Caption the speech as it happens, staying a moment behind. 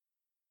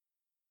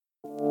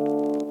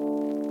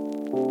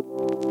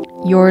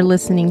You're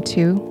listening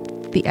to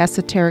the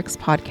Esoterics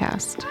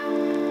Podcast,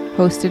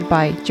 hosted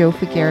by Joe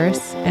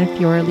Figueres and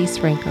Fiorelise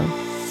Franco.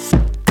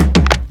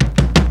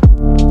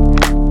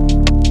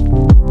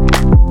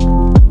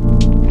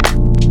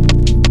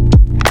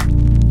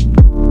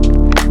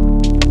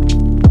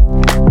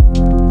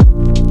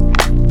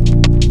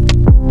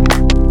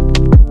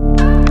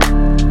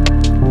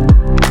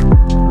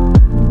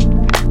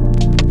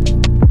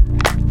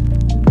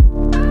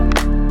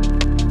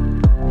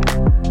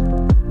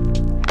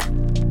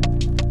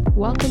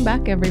 Welcome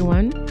back,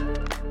 everyone.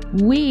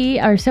 We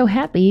are so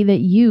happy that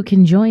you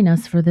can join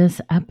us for this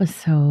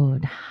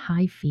episode.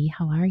 Hi, Fee.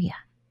 How are you?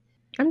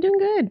 I'm doing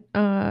good.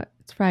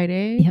 It's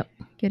Friday. Yep.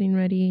 Getting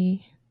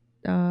ready.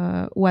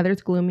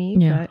 Weather's gloomy,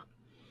 Yeah.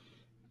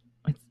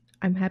 but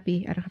I'm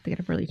happy. I don't have to get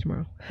up early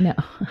tomorrow. No.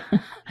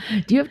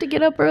 Do you have to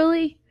get up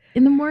early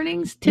in the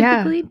mornings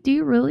typically? Yeah. Do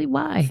you really?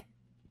 Why?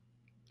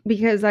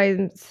 Because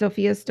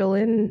Sophia's still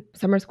in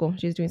summer school.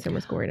 She's doing summer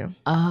school right now.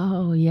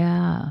 Oh,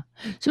 yeah.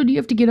 So do you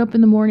have to get up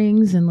in the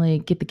mornings and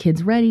like get the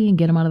kids ready and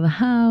get them out of the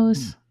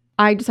house?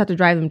 I just have to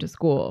drive them to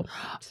school.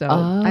 So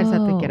I just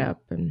have to get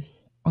up and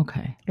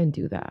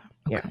do that.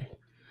 Okay. Yeah.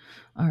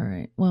 All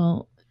right.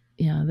 Well,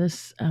 yeah,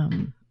 this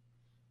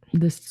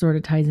sort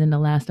of ties into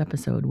last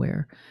episode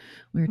where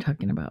we were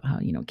talking about how,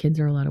 kids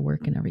are a lot of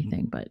work and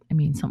everything, but I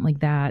mean, something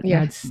like that,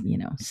 that's,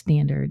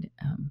 standard.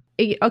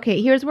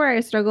 Okay, here's where I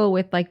struggle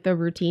with like the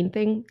routine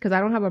thing, because I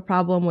don't have a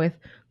problem with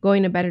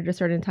going to bed at a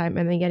certain time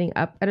and then getting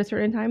up at a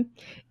certain time.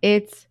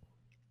 It's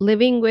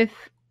living with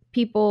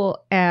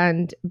people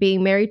and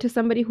being married to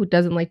somebody who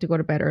doesn't like to go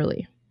to bed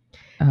early.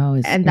 Oh,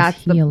 is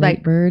he a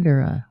late bird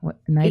or a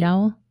night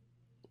owl?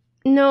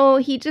 No,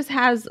 he just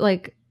has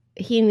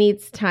he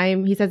needs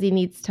time. He says he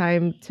needs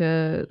time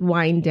to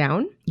wind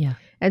down. Yeah.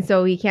 And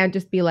so he can't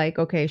just be like,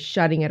 okay,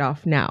 shutting it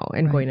off now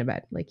and going to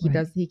bed. Like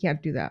he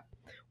can't do that.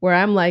 Where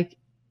I'm like,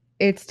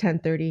 it's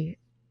 10:30.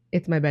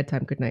 It's my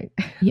bedtime. Good night.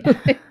 Yeah.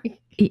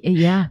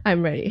 Yeah.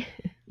 I'm ready.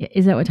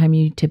 Is that what time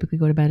you typically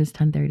go to bed, is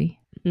 10:30?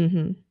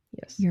 Mm-hmm.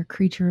 Yes. You're a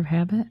creature of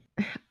habit.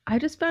 I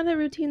just found that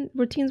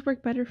routines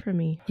work better for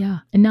me. Yeah.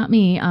 And not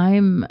me.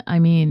 I'm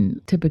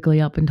typically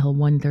up until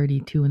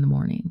 1:32 in the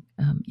morning.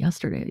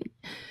 Yesterday,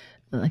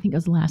 I think it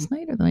was last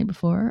night or the night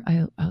before,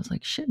 I was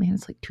like, shit, man,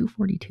 it's like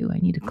 2:42. I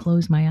need to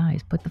close my eyes,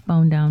 put the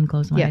phone down,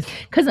 close my eyes.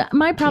 Because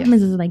my problem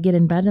is that I get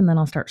in bed and then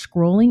I'll start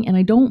scrolling. And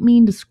I don't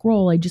mean to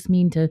scroll. I just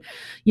mean to,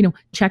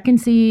 check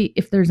and see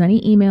if there's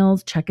any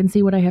emails, check and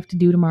see what I have to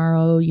do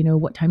tomorrow.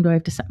 What time do I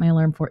have to set my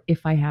alarm for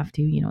if I have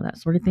to, that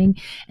sort of thing.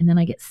 And then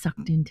I get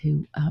sucked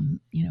into,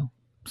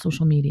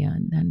 social media.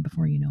 And then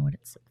before you know it,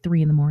 it's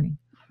 3 a.m.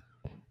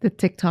 The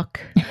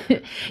TikTok.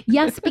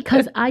 Yes,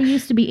 because I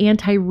used to be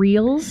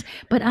anti-reels,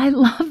 but I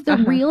love the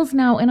reels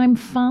now. And I'm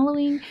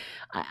following,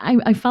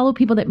 I follow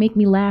people that make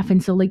me laugh.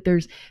 And so like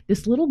there's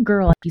this little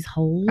girl, she's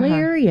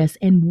hilarious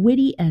and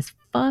witty as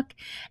fuck.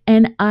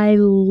 And I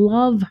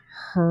love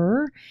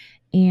her.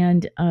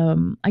 And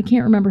I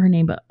can't remember her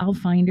name, but I'll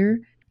find her.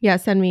 Yeah,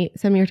 send me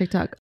her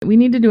TikTok. We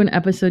need to do an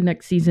episode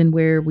next season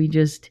where we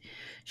just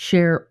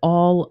share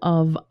all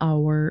of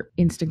our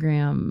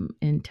Instagram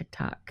and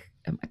TikTok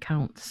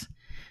accounts.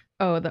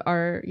 Oh,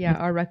 our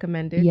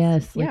recommended.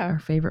 Yes, our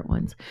favorite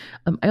ones.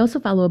 I also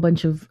follow a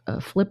bunch of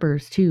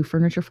flippers too,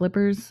 furniture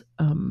flippers.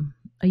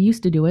 I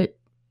used to do it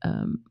I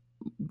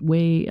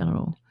don't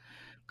know.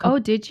 Oh,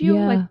 did you?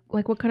 Yeah.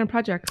 Like what kind of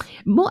projects?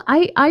 Well,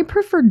 I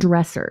prefer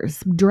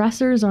dressers.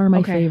 Dressers are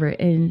my favorite.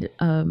 And,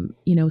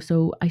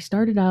 so I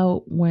started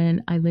out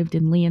when I lived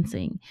in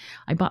Lansing.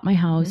 I bought my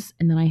house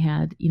and then I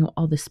had,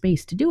 all the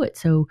space to do it.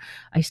 So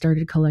I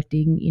started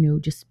collecting,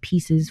 just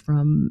pieces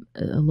from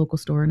a local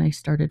store and I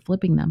started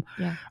flipping them.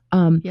 Yeah.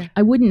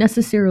 I wouldn't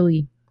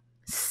necessarily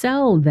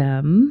sell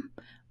them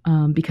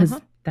because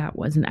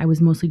I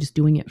was mostly just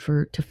doing it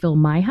to fill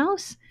my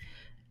house.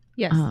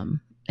 Yes.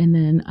 And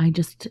then I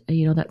just,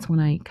 that's when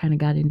I kind of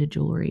got into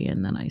jewelry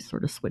and then I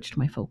sort of switched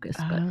my focus.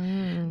 But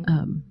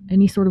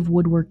any sort of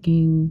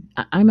woodworking,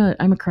 I'm a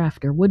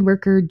crafter,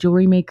 woodworker,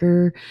 jewelry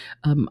maker.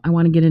 I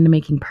want to get into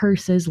making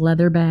purses,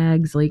 leather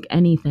bags, like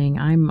anything.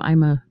 I'm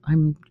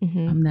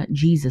that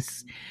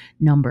Jesus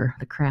number,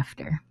 the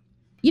crafter.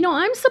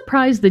 I'm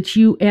surprised that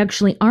you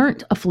actually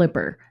aren't a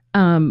flipper.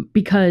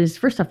 Because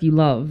first off, you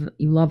love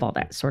all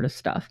that sort of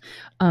stuff.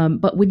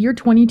 But with your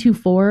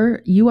 22.4,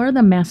 you are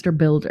the master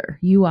builder.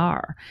 You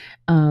are.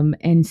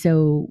 And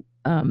so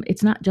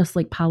it's not just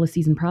like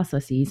policies and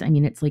processes. I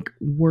mean, it's like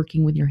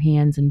working with your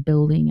hands and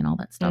building and all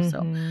that stuff.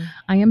 So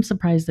I am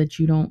surprised that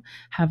you don't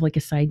have like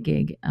a side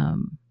gig.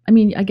 I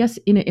mean, I guess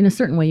in a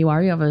certain way you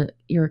are.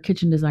 You're a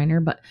kitchen designer,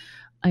 but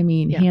I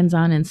mean,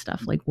 hands-on and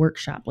stuff, like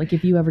workshop. Like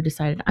if you ever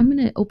decided, I'm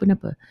going to open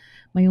up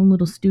my own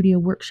little studio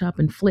workshop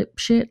and flip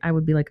shit, I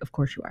would be like, of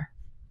course you are.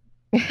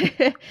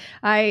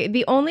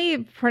 The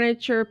only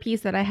furniture piece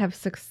that I have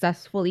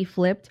successfully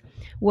flipped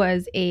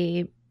was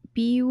a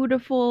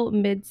beautiful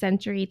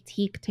mid-century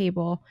teak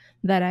table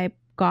that I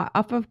got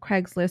off of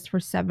Craigslist for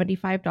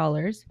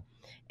 $75.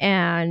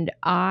 And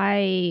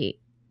I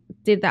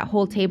did that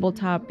whole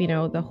tabletop,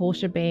 the whole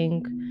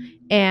shebang,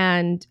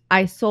 and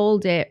I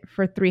sold it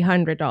for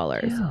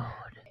 $300. Dude.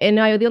 And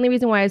the only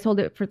reason why I sold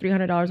it for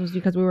 $300 was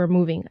because we were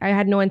moving. I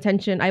had no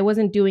intention. I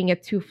wasn't doing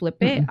it to flip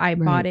it. I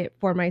bought it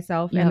for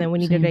myself, and then we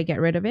needed to get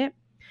rid of it.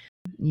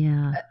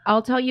 Yeah.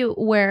 I'll tell you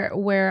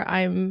where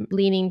I'm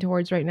leaning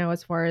towards right now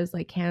as far as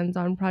like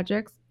hands-on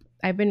projects.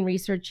 I've been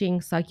researching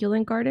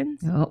succulent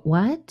gardens. Oh,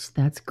 what?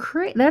 That's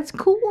great. That's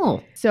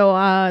cool. So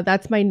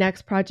that's my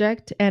next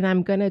project, and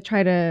I'm gonna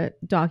try to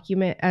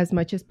document as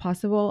much as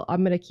possible.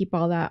 I'm gonna keep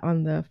all that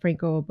on the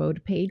Franco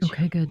Abode page.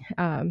 Okay, good.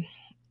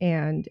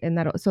 And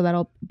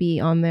that'll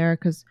be on there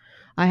because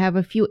I have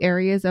a few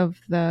areas of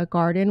the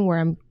garden where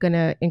I'm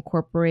gonna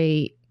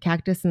incorporate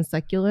cactus and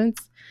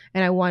succulents,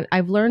 and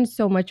I've learned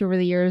so much over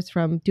the years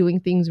from doing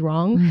things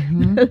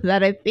wrong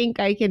that I think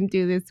I can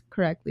do this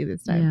correctly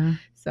this time. Yeah.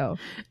 So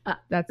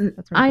that's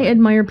I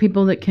admire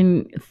people that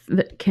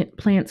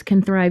plants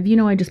can thrive.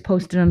 I just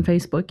posted on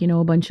Facebook,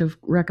 a bunch of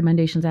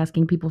recommendations,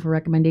 asking people for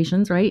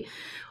recommendations, right?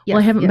 Yes,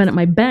 well, I haven't been at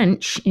my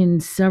bench in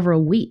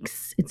several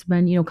weeks. It's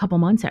been, a couple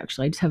months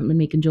actually. I just haven't been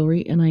making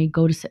jewelry, and I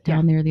go to sit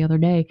down there the other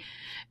day,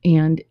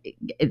 and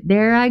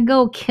there I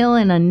go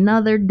killing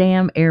another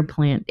damn air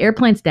plant. Air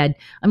plant's dead.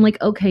 I'm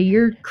like, okay,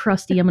 you're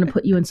crusty. I'm going to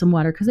put you in some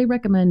water, because they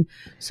recommend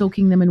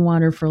soaking them in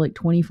water for like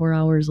 24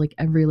 hours, like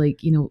every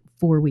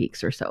 4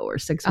 weeks or so, or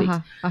 6 weeks.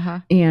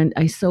 And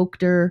I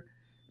soaked her,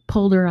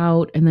 pulled her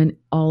out, and then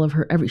all of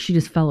her, she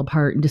just fell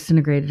apart and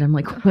disintegrated. I'm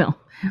like, well,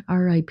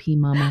 R.I.P.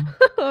 mama.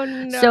 Oh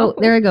no. So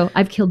there I go.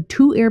 I've killed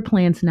 2 air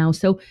plants now.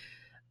 So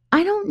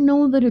I don't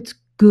know that it's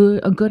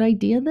a good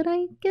idea that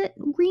I get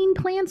green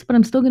plants, but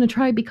I'm still going to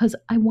try, because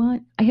I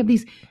have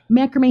these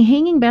macrame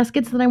hanging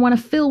baskets that I want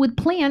to fill with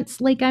plants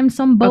like I'm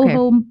some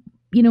boho,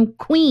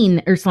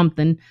 queen or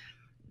something.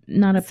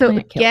 Not a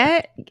plant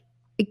killer.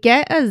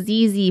 Get a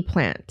ZZ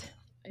plant.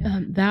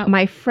 That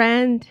my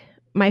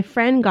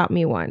friend got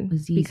me one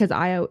because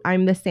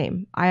I'm the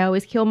same. I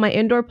always kill my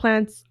indoor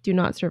plants. Do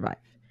not survive.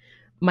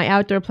 My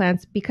outdoor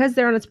plants, because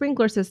they're on a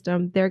sprinkler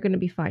system, they're going to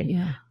be fine.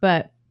 Yeah.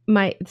 But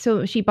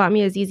so she bought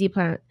me a ZZ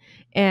plant,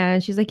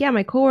 and she's like, yeah,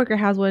 my coworker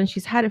has one.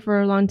 She's had it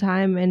for a long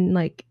time, and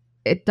like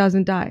it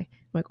doesn't die.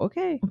 I'm like,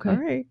 okay. All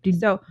right.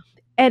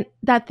 And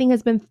that thing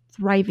has been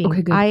thriving.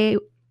 Okay, good.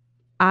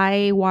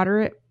 I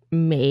water it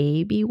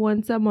maybe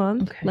once a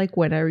month, like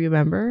when I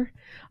remember.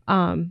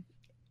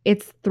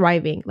 It's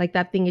thriving. Like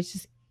that thing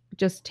is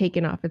just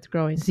taken off. It's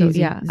growing. So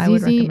yeah, I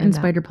would recommend and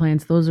spider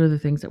plants. Those are the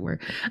things that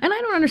work. And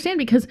I don't understand,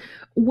 because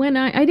when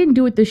I didn't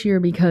do it this year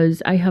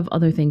because I have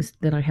other things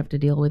that I have to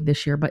deal with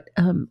this year. But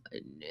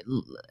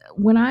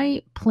when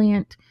I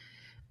plant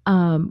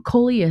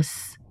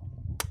coleus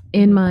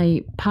in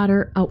my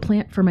potter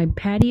outplant for my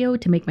patio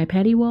to make my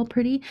patio wall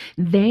pretty,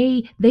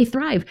 they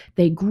thrive.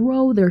 They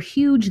grow. They're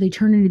huge. They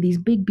turn into these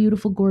big,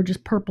 beautiful, gorgeous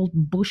purple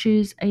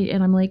bushes.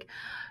 And I'm like,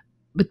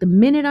 but the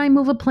minute I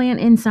move a plant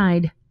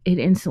inside, it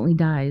instantly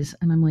dies.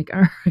 And I'm like,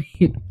 all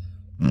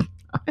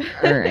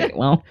right,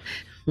 well,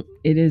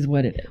 it is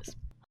what it is.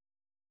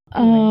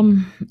 All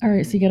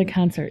right, so you got a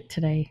concert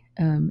today.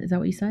 Is that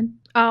what you said?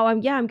 Oh,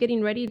 yeah, I'm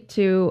getting ready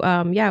to,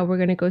 we're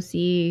going to go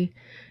see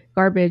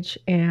Garbage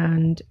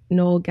and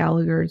Noel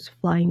Gallagher's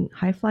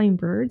High Flying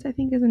Birds, I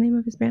think is the name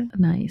of his band.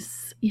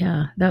 Nice.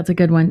 Yeah, that's a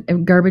good one.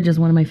 Garbage is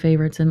one of my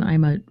favorites, and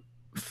I'm a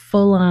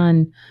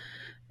full-on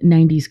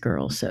 90s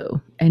girl,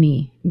 so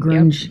any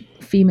grunge,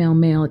 female,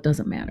 male, it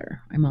doesn't matter.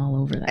 I'm all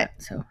over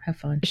that, so have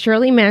fun.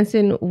 Shirley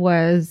Manson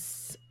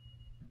was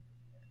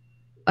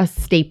a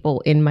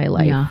staple in my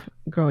life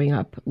growing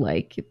up.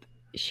 Like,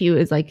 she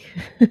was like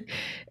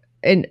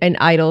an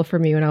idol for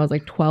me when I was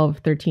like 12,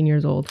 13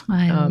 years old.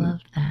 I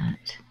love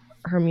that.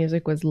 Her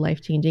music was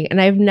life-changing,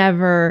 and I've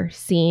never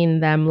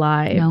seen them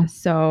live. No.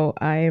 So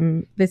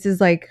this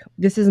is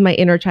my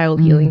inner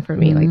child healing for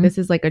me. Like, this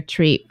is like a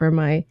treat for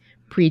my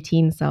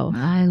preteen self.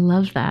 I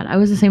love that. I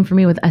was the same for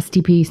me with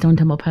STP, Stone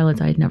Temple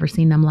Pilots. I had never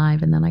seen them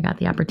live, and then I got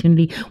the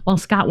opportunity while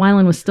Scott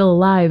Weiland was still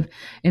alive,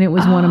 and it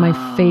was one of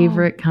my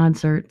favorite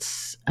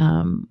concerts.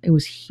 It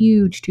was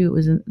huge too. It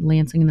was in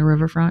Lansing in the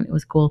riverfront. It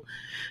was cool.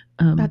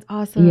 That's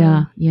awesome.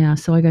 Yeah.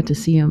 So I got to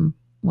see him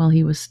while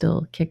he was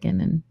still kicking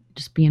and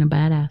just being a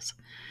badass.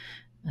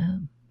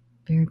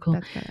 Very cool.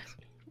 That's badass.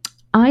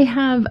 I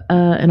have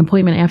an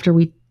appointment after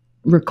we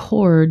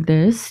record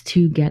this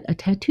to get a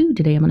tattoo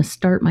today. I'm going to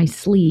start my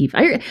sleeve.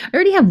 I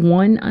already have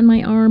one on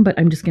my arm, but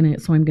I'm going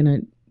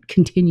to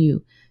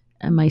continue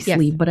my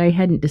sleeve. But I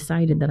hadn't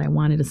decided that I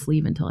wanted a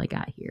sleeve until I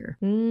got here.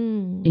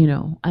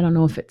 I don't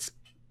know if it's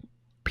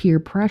peer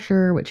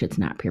pressure, which it's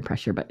not peer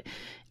pressure, but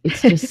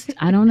it's just,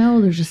 I don't know.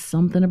 There's just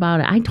something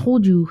about it. I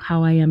told you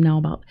how I am now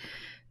about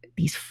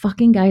these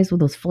fucking guys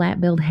with those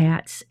flat-billed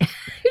hats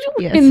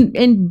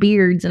and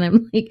beards, and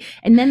I'm like,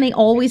 and then they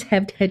always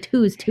have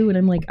tattoos too, and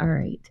I'm like, all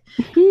right.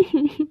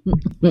 I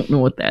don't know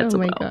what that's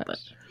about. My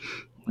gosh.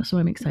 So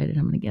I'm excited.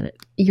 I'm going to get it.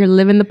 You're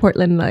living the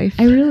Portland life.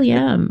 I really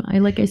am.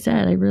 Like I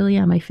said, I really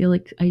am. I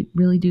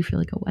really do feel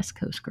like a West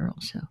Coast girl.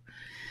 So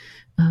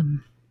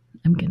I'm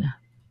going to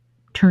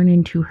turn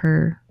into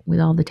her with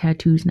all the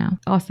tattoos now.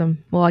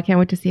 Awesome. Well, I can't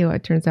wait to see how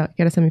it turns out.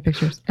 Gotta send me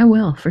pictures. I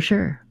will, for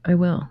sure. I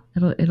will.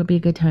 It'll be a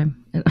good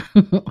time.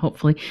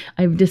 Hopefully.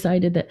 I've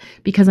decided that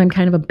because I'm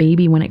kind of a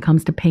baby when it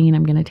comes to pain,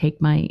 I'm going to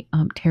take my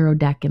tarot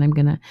deck and I'm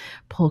going to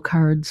pull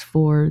cards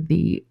for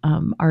the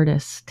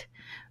artist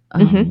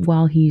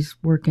while he's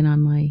working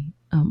on my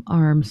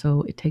arm,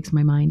 so it takes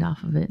my mind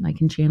off of it and I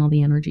can channel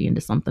the energy into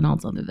something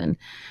else other than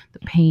the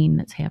pain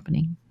that's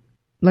happening.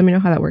 Let me know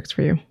how that works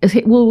for you.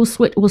 We'll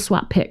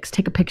swap pics.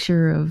 Take a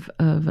picture of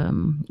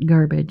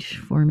garbage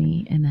for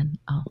me, and then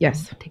I'll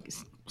take a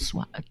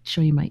swap.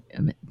 Show you my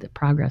the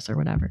progress or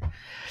whatever.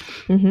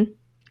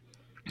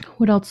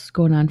 What else is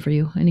going on for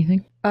you?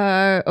 Anything?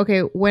 Okay.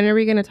 When are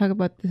we going to talk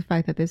about the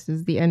fact that this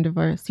is the end of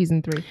our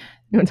season 3?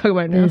 You want to talk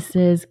about it now? This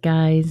is,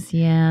 guys.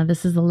 Yeah,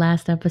 this is the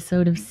last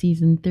episode of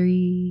season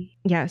 3.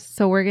 Yes.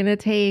 So we're going to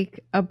take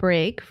a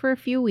break for a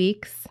few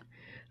weeks.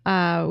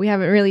 We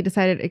haven't really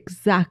decided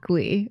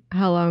exactly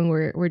how long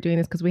we're doing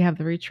this because we have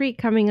the retreat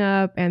coming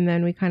up, and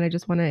then we kind of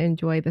just want to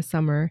enjoy the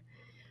summer.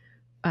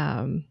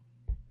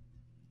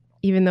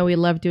 Even though we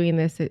love doing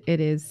this, it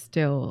is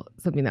still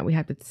something that we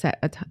have to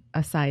set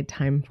aside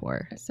time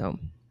for. So,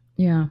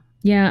 yeah.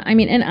 I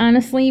mean, and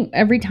honestly,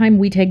 every time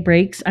we take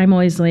breaks, I'm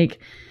always like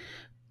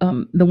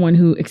the one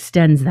who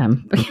extends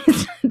them.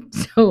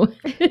 So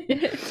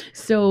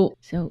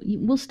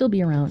we'll still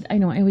be around. I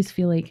know. I always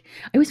feel like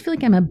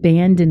I'm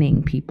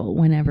abandoning people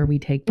whenever we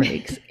take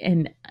breaks,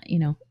 and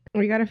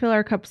we got to fill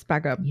our cups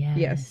back up.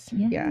 Yes.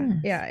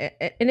 Yeah.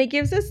 And it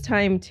gives us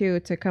time to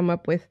come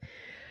up with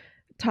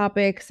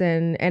topics,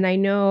 and I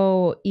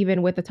know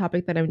even with the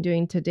topic that I'm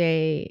doing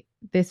today,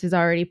 this is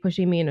already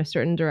pushing me in a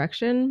certain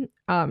direction.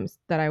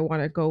 That I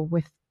want to go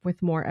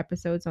with more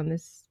episodes on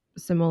this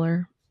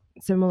similar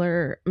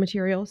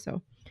material.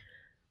 So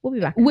we'll be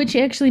back. Which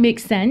actually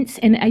makes sense.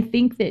 And I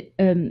think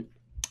that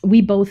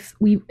we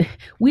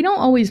don't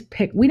always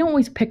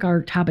pick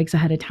our topics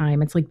ahead of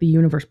time. It's like the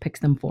universe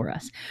picks them for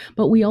us.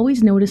 But we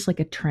always notice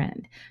like a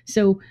trend.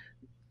 So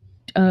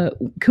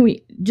can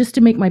we, just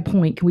to make my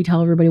point, can we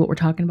tell everybody what we're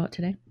talking about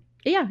today?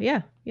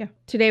 Yeah.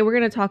 Today we're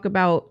going to talk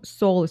about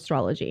soul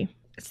astrology.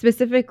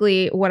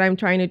 Specifically, what I'm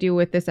trying to do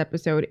with this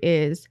episode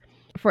is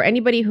for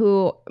anybody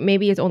who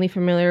maybe is only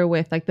familiar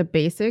with like the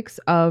basics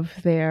of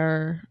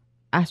their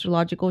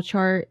astrological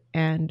chart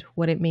and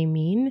what it may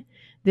mean.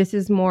 This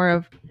is more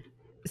of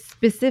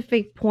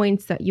specific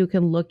points that you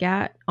can look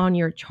at on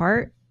your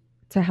chart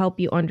to help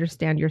you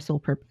understand your soul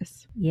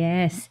purpose.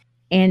 Yes.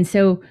 And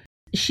so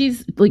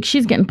she's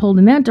getting pulled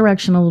in that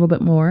direction a little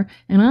bit more.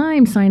 And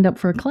I'm signed up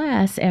for a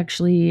class.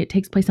 Actually, it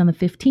takes place on the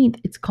 15th.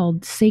 It's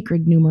called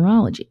Sacred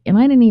Numerology. And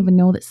I didn't even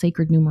know that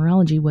sacred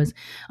numerology was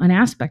an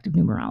aspect of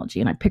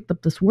numerology. And I picked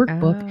up this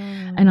workbook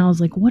and I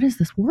was like, what is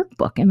this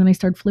workbook? And then I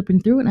started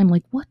flipping through it and I'm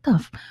like, what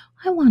the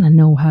I want to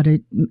know how to,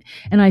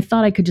 and I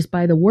thought I could just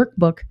buy the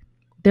workbook.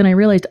 Then I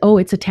realized,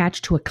 it's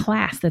attached to a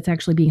class that's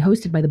actually being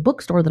hosted by the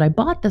bookstore that I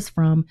bought this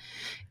from.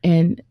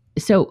 And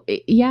so,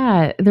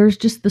 yeah, there's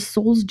just the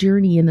soul's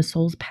journey and the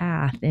soul's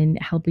path and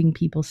helping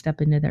people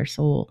step into their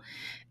soul.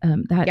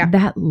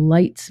 That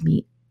lights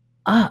me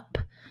up.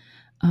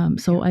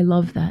 I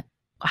love that.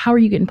 How are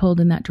you getting pulled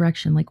in that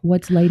direction? Like,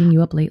 what's lighting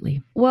you up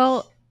lately?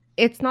 Well,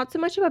 it's not so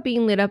much about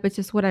being lit up. It's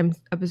just what I'm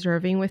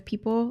observing with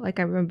people. Like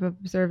I'm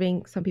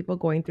observing some people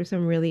going through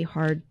some really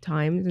hard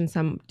times and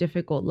some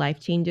difficult life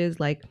changes,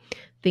 like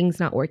things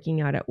not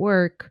working out at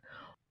work,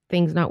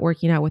 things not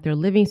working out with their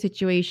living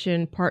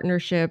situation,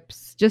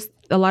 partnerships, just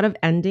a lot of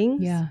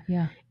endings.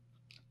 Yeah.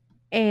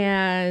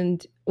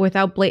 And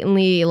without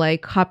blatantly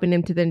like hopping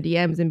into the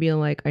DMs and being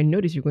like, I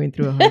noticed you're going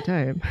through a hard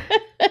time.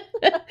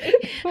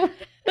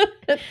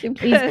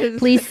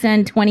 Please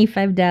send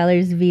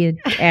 $25 via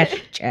cash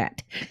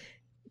chat.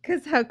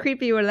 Because how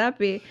creepy would that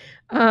be?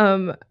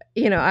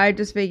 I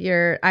just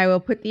figure I will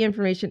put the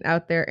information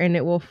out there and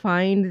it will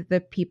find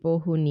the people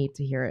who need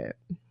to hear it.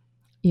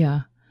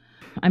 Yeah.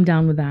 I'm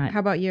down with that. How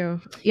about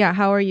you? Yeah.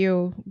 How are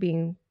you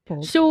being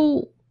pulled?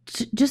 So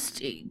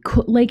just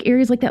like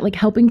areas like that, like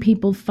helping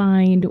people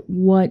find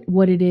what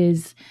it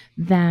is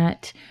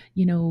that,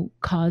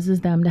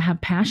 causes them to have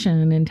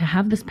passion and to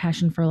have this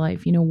passion for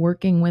life,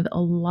 working with a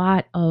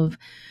lot of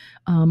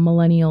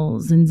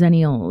millennials and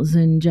zennials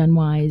and Gen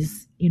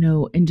Ys,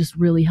 and just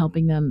really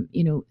helping them,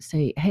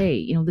 say,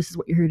 hey, this is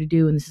what you're here to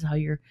do. And this is how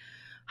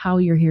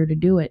you're here to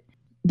do it.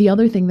 The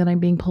other thing that I'm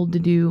being pulled to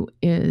do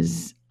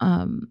is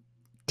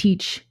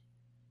teach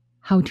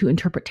how to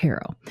interpret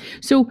tarot.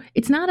 So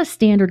it's not a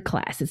standard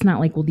class. It's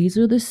not like, well, these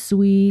are the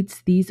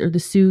suites, these are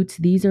the suits,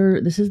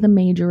 this is the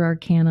major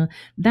arcana.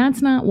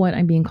 That's not what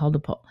I'm being called to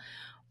pull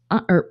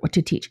or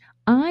to teach.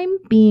 I'm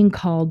being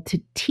called to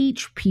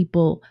teach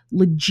people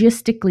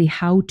logistically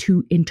how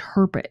to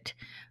interpret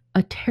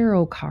a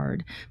tarot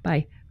card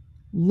by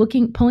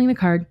pulling the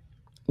card,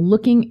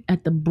 looking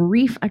at the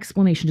brief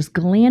explanation, just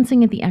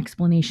glancing at the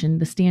explanation,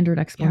 the standard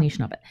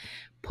explanation of it,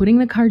 putting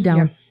the card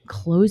down,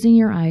 closing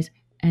your eyes,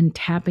 and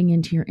tapping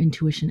into your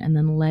intuition and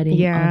then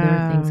letting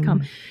other things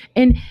come.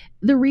 And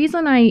the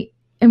reason I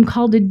am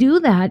called to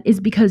do that is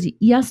because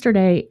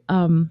yesterday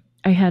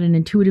I had an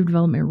intuitive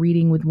development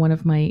reading with one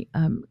of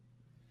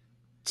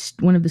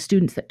the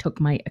students that took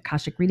my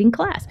Akashic reading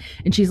class.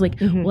 And she's like,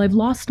 Mhm. well, I've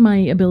lost my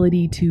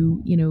ability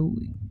to,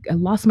 I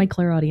lost my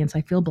clairaudience.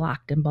 I feel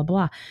blocked and blah,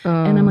 blah.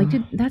 And I'm like,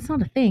 dude, that's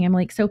not a thing. I'm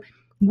like, so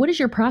what is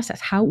your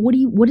process?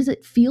 What does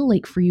it feel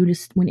like for you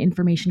when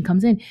information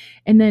comes in?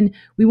 And then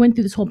we went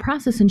through this whole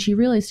process and she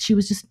realized she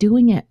was just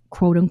doing it,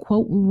 quote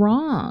unquote,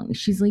 wrong.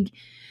 She's like,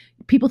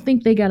 people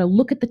think they got to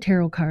look at the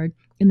tarot card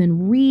and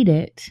then read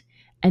it.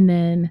 And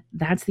then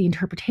that's the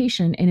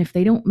interpretation. And if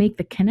they don't make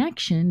the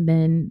connection,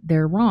 then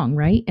they're wrong,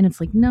 right? And it's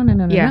like, no.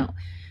 Yeah.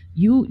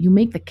 You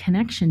make the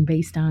connection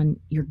based on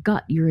your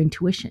gut, your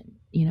intuition,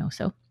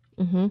 so.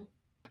 Mm-hmm.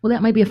 Well,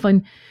 that might be a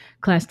fun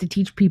class to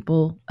teach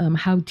people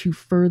how to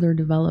further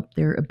develop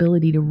their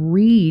ability to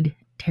read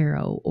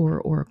tarot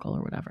or oracle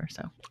or whatever.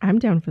 So I'm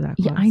down for that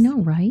class. Yeah, I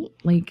know, right?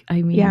 Like,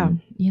 I mean, Yeah.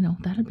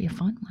 That'd be a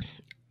fun one.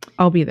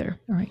 I'll be there.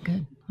 All right,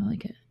 good. I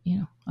like it.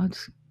 I'll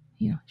just,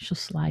 she'll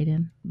slide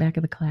in back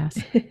of the class.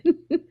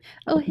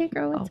 Oh, hey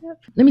girl, what's up?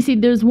 Let me see.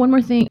 There's one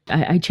more thing.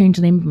 I changed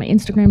the name of my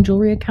Instagram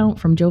jewelry account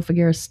from Joe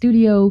Figueroa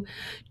Studio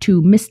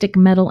to Mystic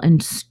Metal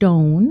and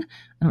Stone.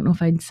 I don't know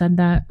if I'd said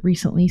that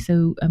recently,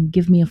 so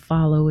give me a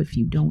follow if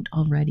you don't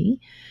already.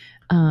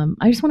 I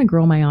just want to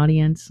grow my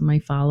audience, my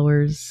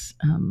followers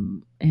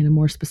in a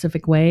more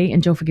specific way.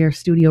 And Joe Figueroa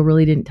Studio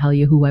really didn't tell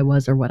you who I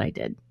was or what I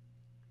did.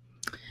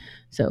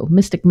 So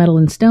Mystic Metal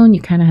and Stone,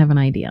 you kind of have an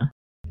idea.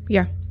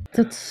 Yeah.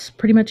 That's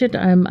pretty much it.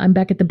 I'm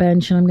back at the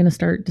bench and I'm going to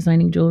start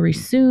designing jewelry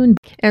soon.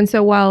 And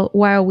so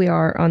while we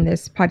are on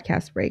this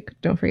podcast break,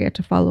 don't forget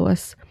to follow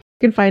us.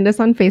 You can find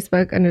us on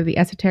Facebook under the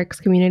Esoterics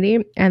community,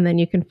 and then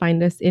you can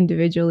find us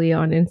individually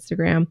on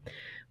Instagram.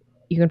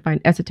 You can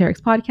find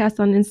Esoterics Podcast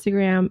on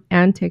Instagram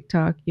and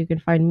TikTok. You can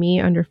find me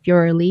under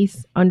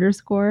Fiorelise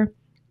 _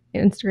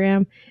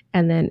 Instagram,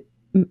 and then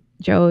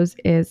Joe's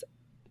is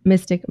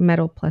Mystic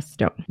Metal plus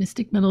Stone.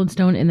 Mystic Metal and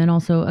Stone, and then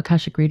also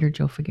Akashic Reader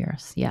Joe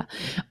Figueras. Yeah.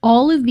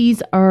 All of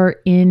these are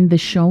in the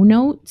show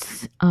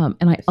notes, and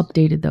I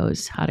updated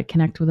those, how to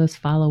connect with us,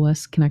 follow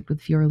us, connect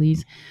with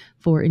Fiorelise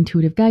for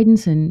intuitive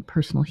guidance and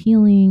personal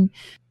healing.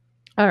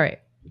 All right.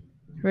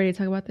 Ready to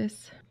talk about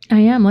this? I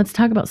am. Let's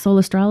talk about soul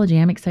astrology.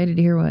 I'm excited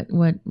to hear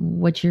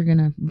what you're going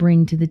to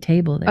bring to the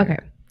table there. Okay.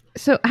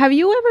 So have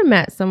you ever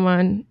met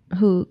someone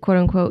who, quote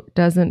unquote,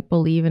 doesn't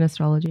believe in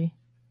astrology?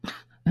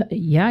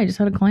 Yeah, I just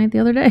had a client the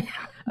other day.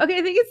 Okay,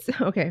 I think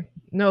it's okay.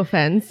 No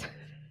offense,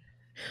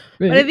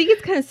 but I think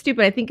it's kind of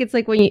stupid. I think it's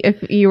like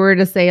if you were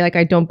to say like,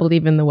 I don't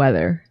believe in the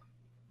weather,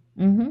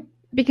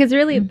 because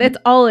really that's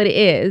all it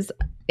is.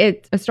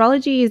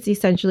 Astrology is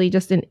essentially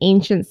just an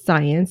ancient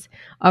science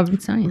of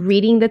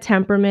reading the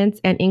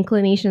temperaments and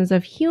inclinations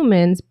of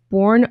humans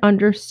born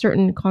under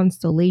certain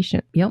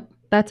constellations. Yep,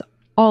 that's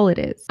all it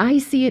is. I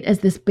see it as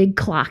this big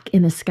clock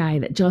in the sky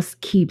that just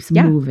keeps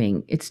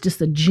moving. It's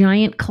just a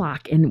giant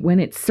clock. And when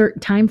it's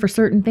time for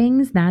certain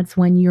things, that's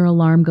when your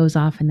alarm goes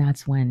off. And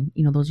that's when,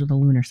 those are the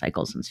lunar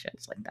cycles and shit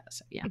like that.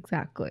 So yeah.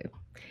 Exactly.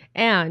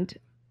 And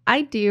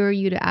I dare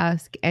you to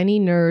ask any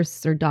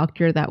nurse or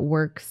doctor that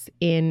works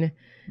in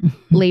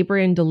labor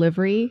and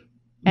delivery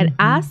and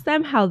ask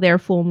them how their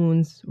full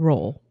moons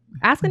roll.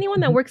 Ask anyone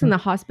that works in the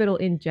hospital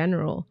in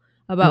general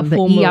about the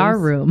full moons. ER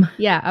room.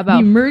 Yeah,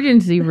 about the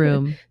emergency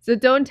room. So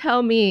don't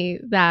tell me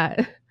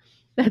that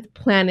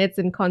planets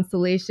and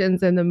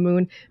constellations and the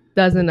moon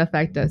doesn't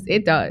affect us.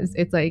 It does.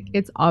 It's like,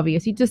 it's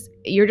obvious.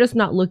 You're just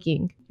not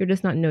looking. You're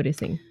just not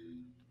noticing.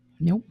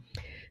 Nope.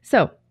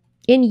 So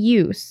in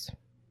use,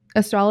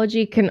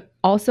 astrology can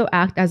also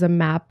act as a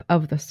map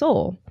of the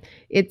soul.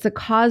 It's a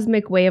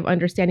cosmic way of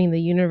understanding the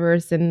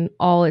universe and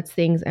all its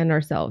things and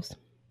ourselves.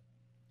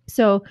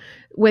 So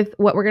with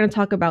what we're going to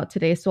talk about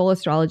today, soul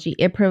astrology,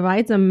 it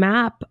provides a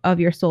map of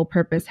your soul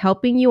purpose,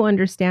 helping you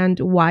understand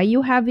why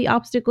you have the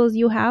obstacles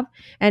you have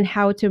and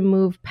how to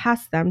move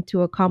past them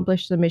to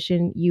accomplish the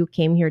mission you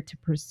came here to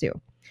pursue.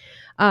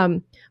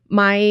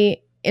 My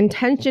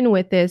intention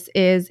with this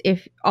is,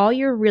 if all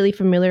you're really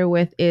familiar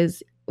with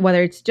is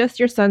whether it's just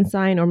your sun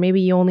sign, or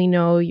maybe you only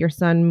know your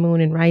sun, moon,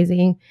 and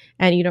rising,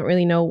 and you don't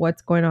really know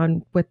what's going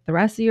on with the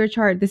rest of your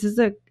chart,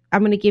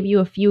 I'm going to give you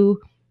a few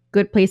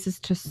good places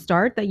to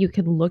start that you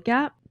can look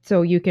at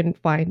so you can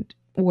find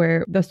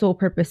where the soul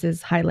purpose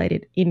is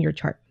highlighted in your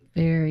chart.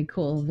 Very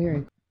cool. Very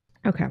cool.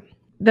 Okay.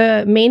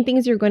 The main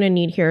things you're going to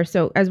need here.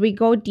 So as we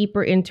go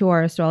deeper into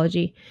our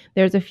astrology,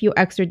 there's a few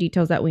extra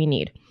details that we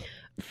need.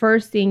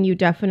 First thing you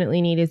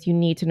definitely need is you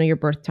need to know your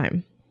birth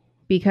time,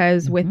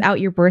 because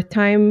without your birth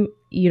time,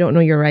 you don't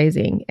know your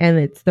rising.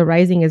 And the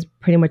rising is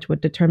pretty much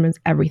what determines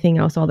everything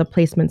else, all the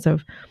placements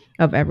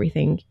of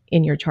everything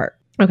in your chart.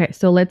 Okay,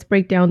 so let's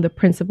break down the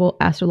principal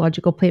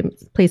astrological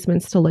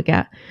placements to look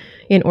at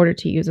in order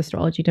to use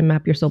astrology to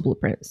map your soul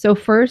blueprint. So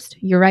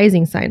first, your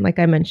rising sign, like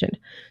I mentioned.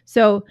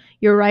 So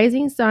your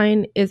rising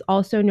sign is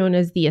also known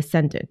as the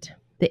ascendant,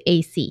 the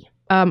AC.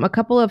 A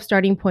couple of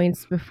starting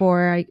points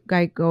before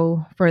I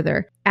go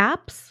further.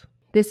 Apps,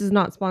 this is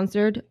not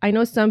sponsored. I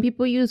know some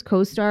people use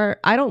CoStar.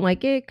 I don't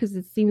like it because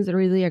it seems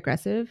really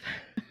aggressive.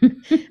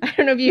 I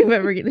don't know if you've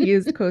ever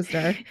used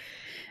CoStar.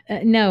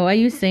 No, I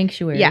use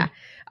Sanctuary. Yeah.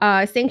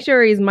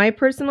 Sanctuary is my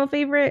personal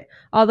favorite,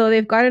 although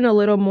they've gotten a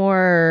little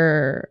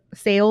more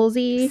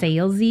salesy.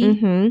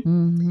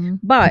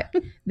 But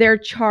their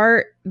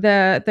chart,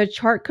 the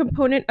chart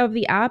component of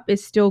the app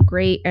is still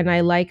great, and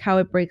I like how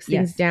it breaks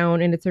things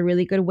down, and it's a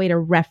really good way to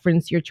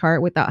reference your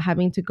chart without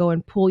having to go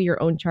and pull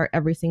your own chart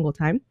every single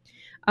time.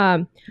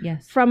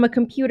 From a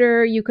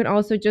computer, you can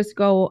also just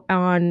go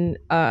on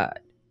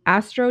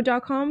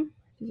astro.com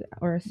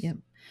or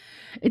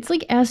It's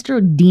like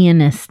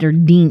Astrodionist or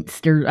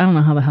Dienst, or I don't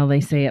know how the hell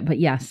they say it, but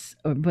yes,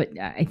 but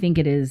I think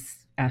it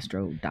is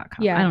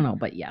astro.com. Yeah. I don't know,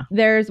 but yeah.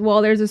 There's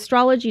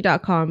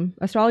astrology.com.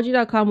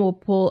 Astrology.com will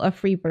pull a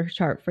free birth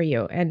chart for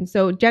you. And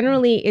so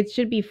generally it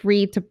should be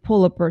free to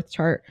pull a birth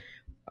chart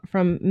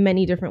from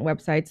many different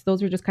websites.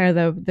 Those are just kind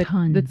of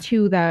the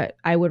two that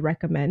I would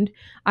recommend.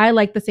 I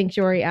like the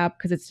Sanctuary app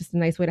because it's just a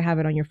nice way to have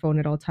it on your phone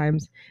at all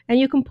times. And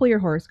you can pull your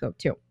horoscope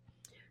too.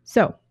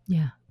 So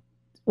yeah,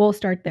 we'll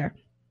start there.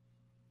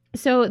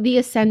 So the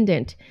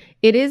ascendant,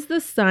 it is the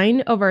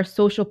sign of our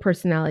social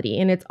personality,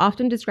 and it's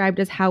often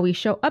described as how we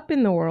show up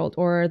in the world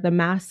or the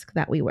mask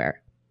that we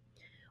wear.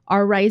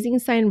 Our rising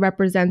sign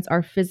represents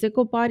our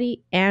physical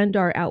body and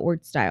our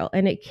outward style,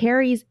 and it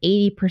carries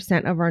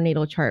 80% of our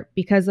natal chart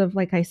because of,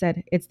 like I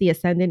said, it's the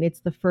ascendant.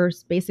 It's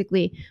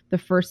basically the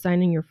first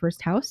sign in your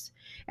first house.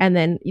 And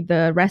then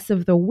the rest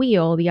of the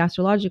wheel, the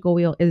astrological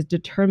wheel, is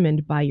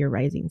determined by your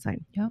rising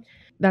sign. Yep.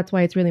 That's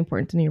why it's really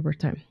important to know your birth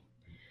time.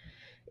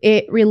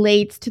 It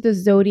relates to the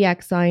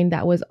zodiac sign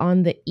that was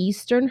on the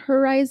eastern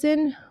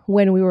horizon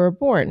when we were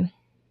born.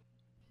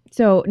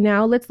 So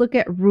now let's look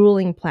at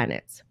ruling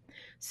planets.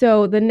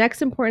 So the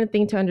next important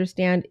thing to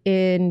understand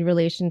in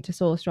relation to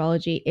soul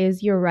astrology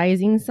is your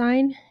rising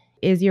sign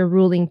is your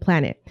ruling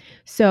planet.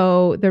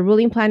 So the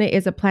ruling planet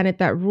is a planet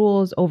that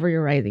rules over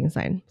your rising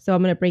sign. So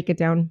I'm going to break it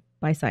down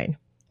by sign.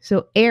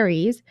 So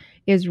Aries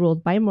is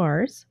ruled by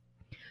Mars.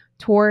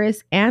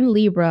 Taurus and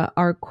Libra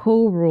are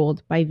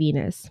co-ruled by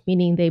Venus,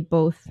 meaning they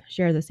both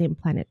share the same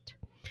planet.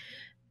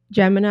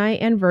 Gemini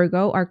and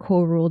Virgo are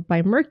co-ruled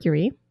by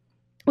Mercury,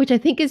 which I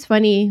think is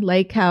funny,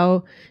 like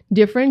how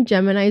different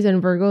Geminis and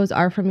Virgos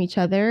are from each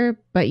other,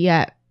 but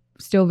yet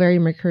still very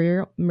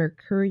mercurial.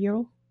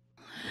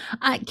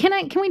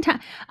 Can we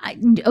talk?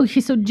 Okay,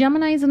 so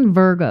Geminis and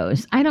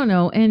Virgos, I don't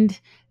know, and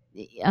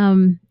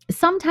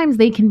sometimes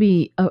they can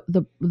be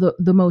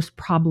the most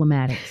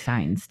problematic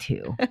signs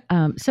too.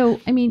 So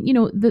I mean,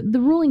 the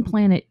ruling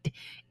planet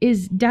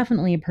is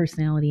definitely a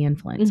personality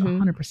influence,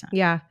 100%.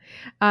 Yeah.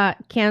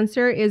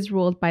 Cancer is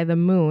ruled by the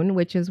moon,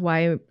 which is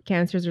why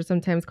Cancers are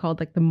sometimes called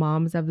like the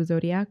moms of the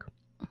zodiac.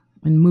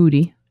 And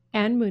moody.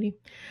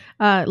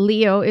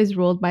 Leo is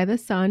ruled by the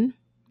sun.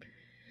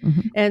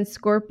 And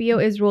Scorpio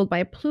is ruled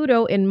by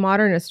Pluto in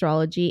modern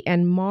astrology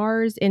and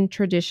Mars in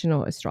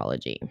traditional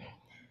astrology.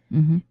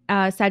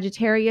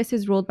 Sagittarius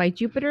is ruled by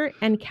Jupiter,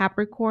 and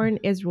Capricorn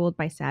is ruled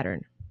by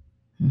Saturn.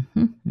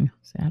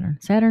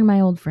 Saturn,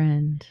 my old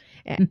friend.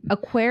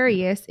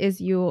 Aquarius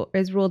is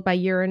ruled by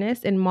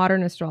Uranus in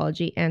modern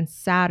astrology and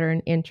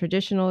Saturn in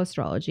traditional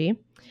astrology.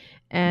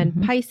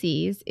 And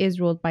Pisces is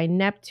ruled by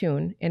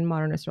Neptune in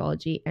modern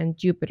astrology and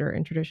Jupiter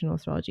in traditional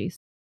astrology.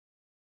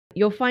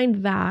 You'll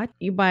find that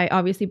by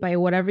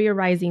whatever your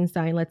rising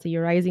sign, let's say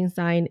your rising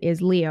sign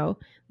is Leo,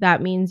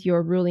 that means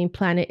your ruling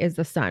planet is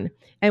the sun.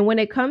 And when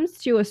it comes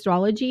to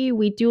astrology,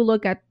 we do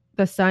look at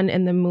the sun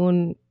and the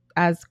moon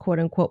as quote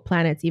unquote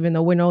planets, even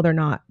though we know they're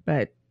not,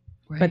 but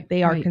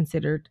they are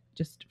considered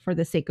just for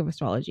the sake of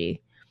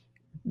astrology.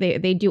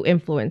 They do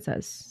influence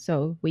us.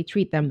 So we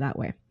treat them that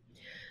way.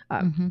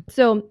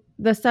 So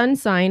the sun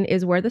sign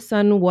is where the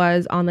sun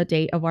was on the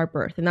date of our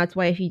birth. And that's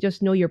why if you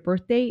just know your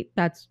birth date,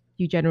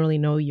 you generally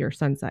know your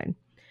sun sign.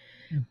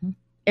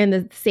 And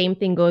the same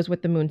thing goes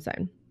with the moon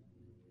sign.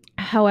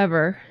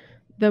 However,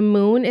 the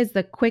moon is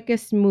the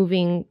quickest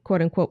moving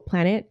quote unquote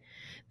planet.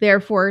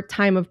 Therefore,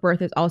 time of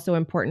birth is also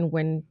important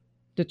when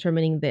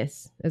determining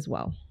this as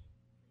well.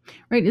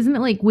 Right. Isn't it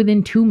like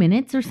within 2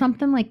 minutes or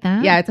something like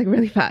that? Yeah, it's like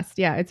really fast.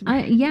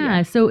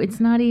 Yeah. So it's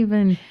not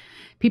even,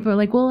 people are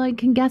like, well, I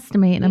can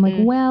guesstimate. And I'm like,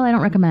 well, I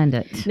don't recommend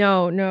it.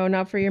 No,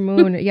 not for your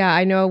moon. Yeah,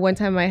 I know one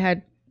time I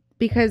had,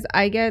 because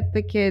I get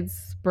the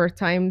kids' birth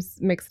times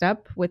mixed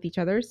up with each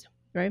other's,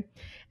 right?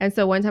 And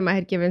so one time I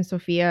had given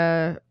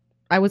Sophia,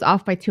 I was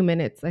off by 2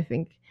 minutes, I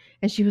think.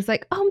 And she was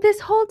like, this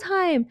whole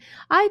time,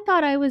 I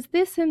thought I was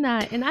this and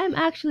that, and I'm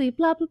actually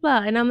blah, blah,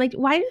 blah. And I'm like,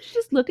 why didn't you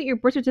just look at your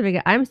birth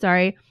certificate? I'm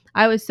sorry.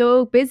 I was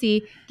so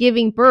busy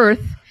giving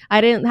birth, I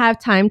didn't have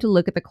time to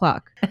look at the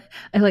clock.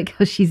 I like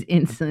how she's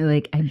instantly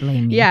like, I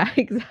blame you. Yeah,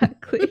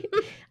 exactly.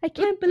 I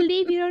can't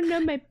believe you don't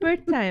know my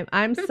birth time.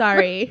 I'm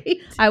sorry. Right.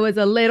 I was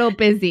a little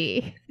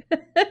busy.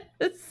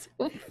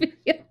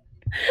 Sophia.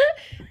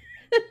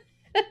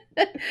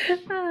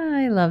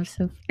 I love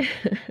Sophia.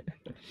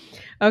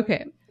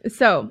 Okay,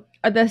 so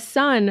the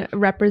sun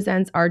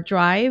represents our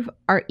drive,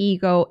 our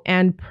ego,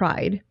 and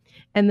pride.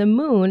 And the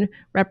moon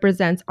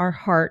represents our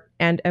heart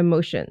and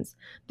emotions.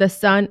 The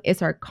sun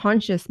is our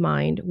conscious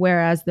mind,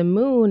 whereas the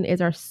moon is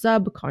our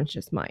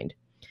subconscious mind.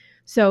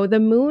 So the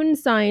moon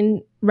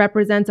sign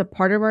represents a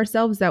part of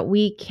ourselves that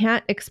we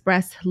can't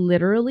express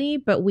literally,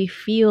 but we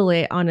feel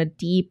it on a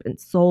deep and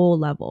soul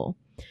level.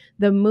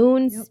 The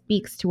moon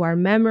speaks to our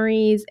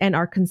memories and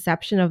our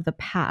conception of the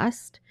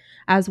past,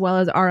 as well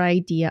as our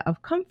idea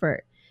of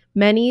comfort.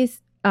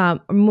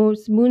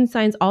 Most moon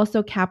signs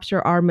also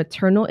capture our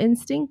maternal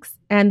instincts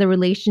and the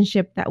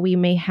relationship that we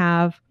may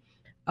have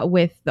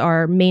with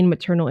our main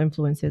maternal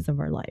influences of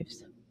our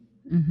lives.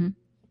 Mm-hmm.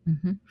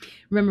 Mm-hmm.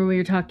 Remember we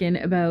were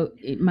talking about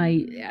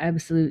my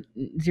absolute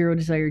zero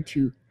desire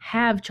to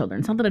have children.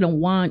 It's not that I don't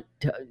want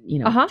to,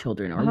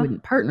 children or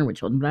wouldn't partner with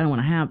children, but I don't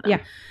want to have them. Yeah.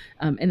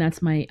 And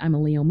that's I'm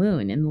a Leo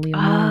moon, and the Leo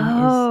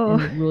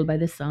moon is ruled by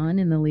the sun,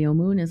 and the Leo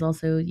moon is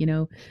also,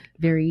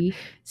 very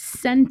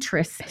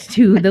centrist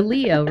to the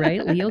Leo,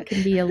 right? Leo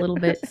can be a little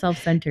bit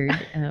self-centered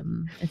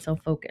and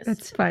self-focused.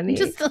 That's funny.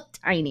 Just a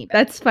tiny bit.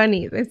 That's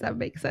funny. That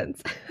makes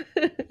sense.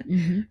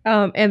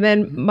 And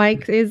then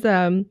Mike is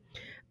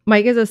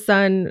a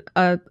son,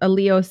 a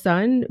Leo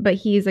sun, but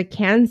he's a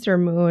Cancer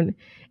moon,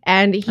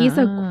 and he's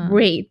a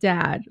great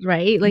dad,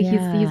 right? Like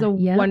he's a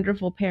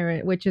wonderful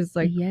parent, which is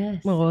like,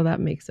 well, that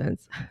makes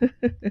sense.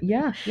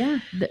 Yeah.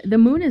 The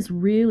moon is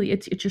really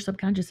it's your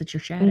subconscious, it's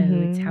your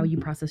shadow, it's how you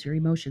process your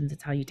emotions,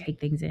 it's how you take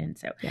things in.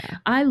 So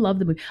I love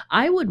the moon.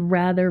 I would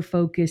rather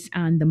focus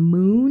on the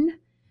moon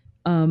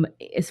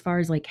as far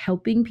as like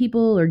helping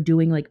people or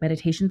doing like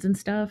meditations and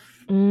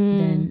stuff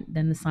than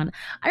the sun.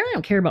 I really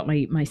don't care about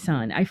my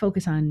sun. I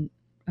focus on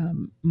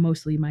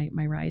mostly my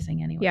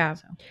rising anyway. Yeah.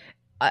 So.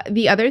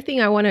 The other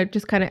thing I want to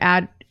just kind of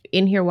add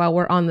in here while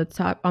we're on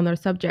the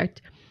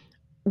subject,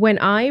 when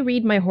I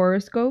read my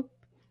horoscope,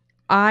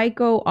 I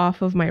go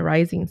off of my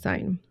rising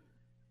sign.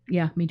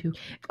 Yeah, me too.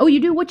 Oh, you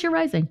do? What's your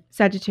rising?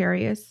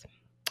 Sagittarius.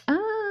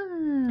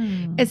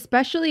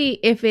 Especially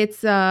if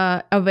it's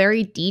a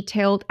very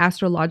detailed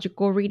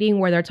astrological reading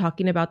where they're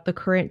talking about the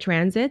current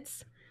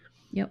transits.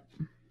 Yep.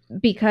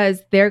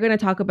 Because they're going to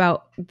talk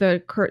about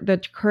the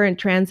current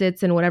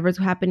transits and whatever's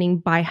happening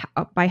by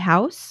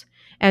house.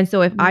 And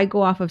so if I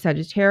go off of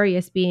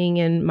Sagittarius being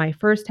in my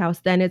first house,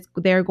 then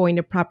they're going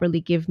to properly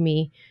give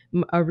me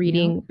a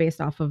reading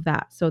based off of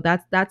that. So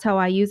that's how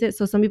I use it.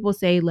 So some people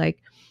say like,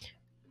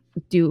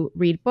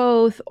 read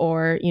both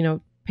or,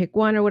 pick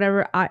one or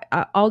whatever.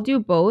 I'll do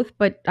both,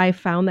 but I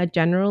found that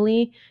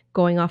generally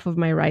going off of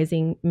my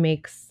rising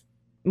makes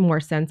more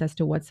sense as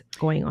to what's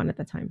going on at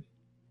the time.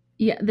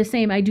 Yeah, the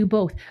same. I do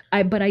both.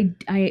 But I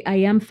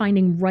am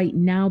finding right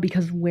now,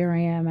 because of where I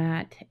am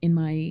at in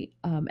my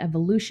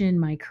evolution,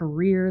 my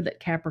career, that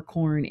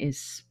Capricorn is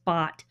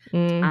spot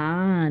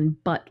on.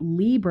 But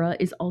Libra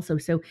is also.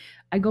 So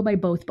I go by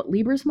both, but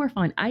Libra is more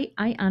fun. I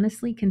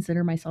honestly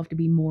consider myself to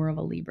be more of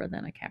a Libra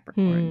than a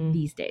Capricorn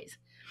these days,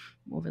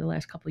 over the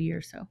last couple of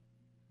years. So.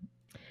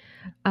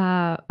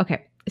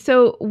 Okay.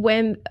 So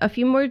when a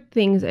few more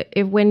things,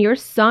 when your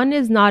sun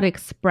is not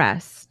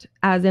expressed,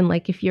 as in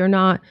like if you're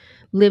not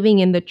living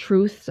in the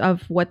truths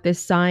of what this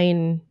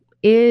sign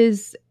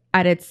is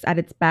at its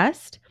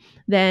best,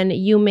 then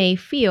you may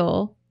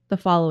feel the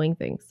following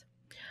things: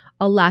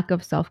 a lack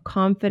of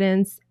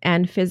self-confidence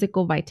and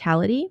physical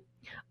vitality,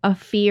 a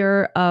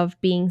fear of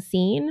being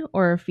seen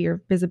or a fear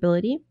of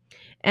visibility,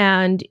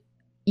 and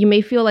you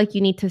may feel like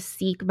you need to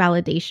seek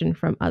validation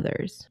from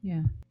others.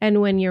 Yeah.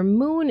 And when your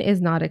moon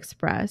is not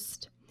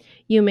expressed,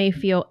 you may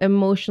feel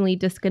emotionally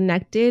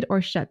disconnected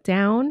or shut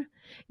down.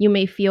 You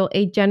may feel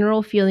a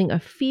general feeling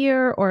of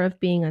fear or of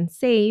being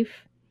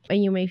unsafe.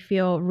 And you may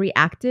feel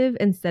reactive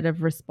instead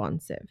of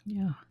responsive.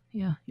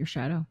 Yeah, your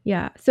shadow.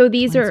 Yeah. So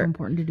these are so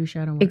important to do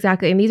shadow work.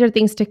 Exactly. And these are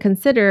things to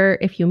consider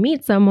if you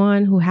meet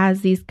someone who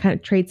has these kind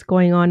of traits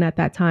going on at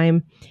that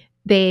time.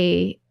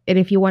 And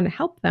if you want to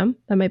help them,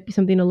 that might be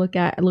something to look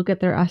at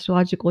their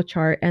astrological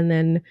chart and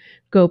then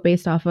go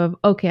based off of,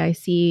 okay, I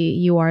see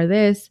you are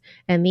this,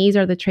 and these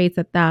are the traits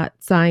that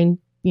sign,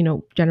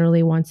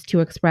 generally wants to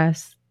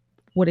express.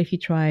 What if you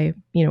try,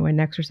 an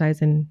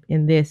exercise in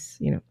this,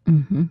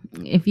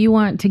 If you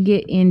want to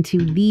get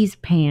into these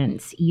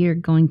pants, you're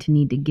going to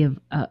need to give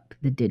up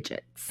the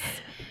digits.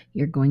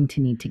 You're going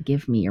to need to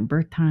give me your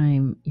birth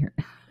time.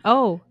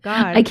 Oh,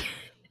 God.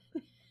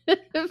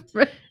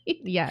 Right?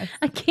 Yes.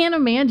 I can't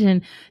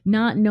imagine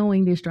not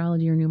knowing the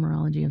astrology or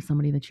numerology of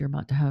somebody that you're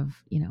about to have,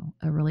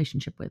 a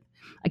relationship with.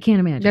 I can't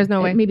imagine. There's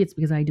no way. Maybe it's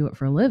because I do it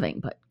for a living,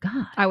 but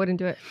God. I wouldn't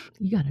do it.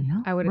 You got to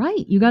know. I wouldn't.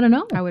 Right. You got to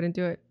know. I wouldn't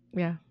do it.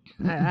 Yeah.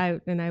 I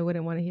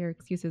wouldn't want to hear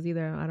excuses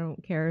either. I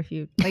don't care if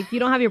you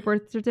don't have your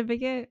birth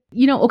certificate.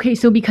 Okay,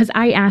 so because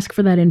I ask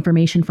for that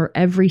information for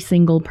every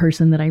single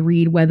person that I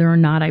read, whether or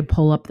not I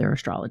pull up their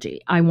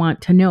astrology, I want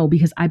to know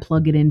because I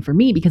plug it in for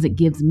me because it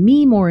gives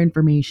me more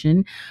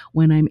information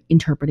when I'm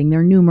interpreting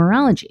their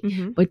numerology.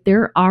 Mm-hmm. But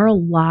there are a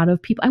lot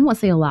of people, I won't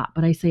say a lot,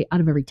 but I say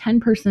out of every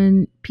 10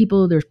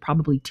 people, there's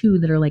probably 2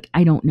 that are like,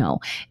 I don't know.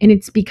 And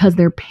it's because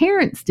their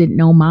parents didn't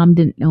know, mom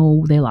didn't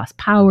know, they lost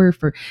power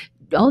for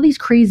all these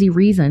crazy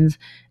reasons.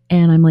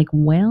 And I'm like,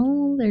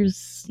 well,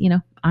 there's,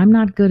 I'm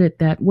not good at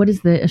that. What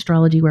is the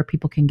astrology where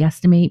people can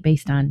guesstimate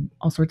based on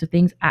all sorts of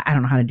things? I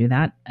don't know how to do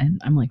that.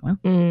 And I'm like, well,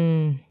 I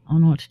don't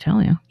know what to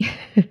tell you.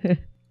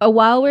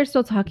 While we're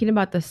still talking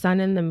about the sun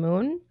and the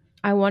moon,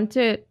 I want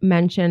to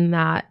mention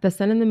that the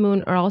sun and the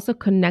moon are also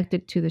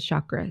connected to the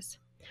chakras.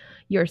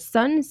 Your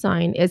sun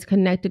sign is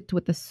connected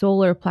with the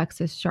solar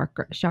plexus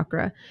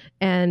chakra,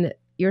 and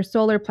your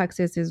solar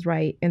plexus is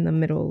right in the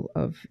middle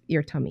of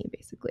your tummy,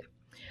 basically.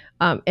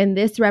 And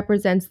this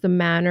represents the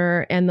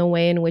manner and the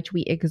way in which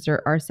we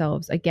exert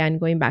ourselves. Again,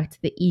 going back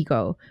to the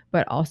ego,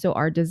 but also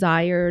our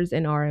desires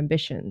and our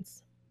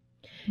ambitions.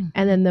 Mm-hmm.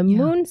 And then the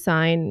moon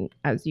sign,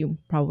 as you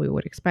probably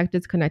would expect,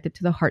 is connected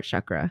to the heart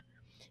chakra.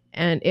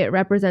 And it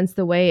represents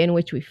the way in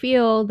which we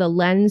feel, the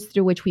lens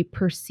through which we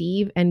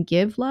perceive and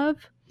give love,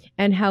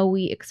 and how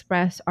we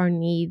express our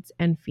needs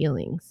and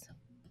feelings.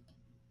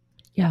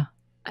 Yeah,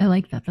 I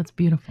like that. That's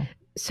beautiful.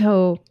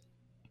 So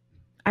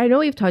I know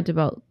we've talked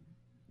about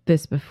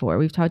this before.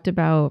 We've talked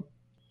about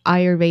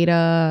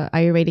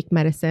Ayurvedic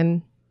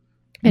medicine,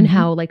 and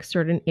how like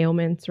certain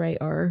ailments, right,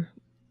 are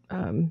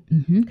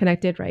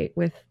connected, right,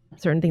 with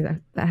certain things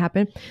that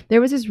happen.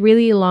 There was this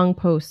really long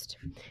post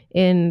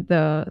in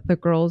the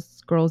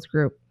girls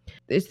group.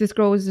 This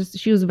girl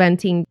she was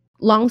venting.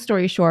 Long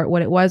story short,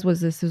 what it was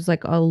this was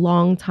like a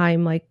long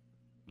time like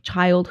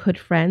childhood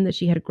friend that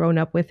she had grown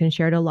up with and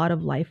shared a lot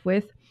of life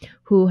with,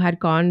 who had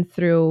gone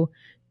through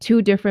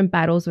 2 different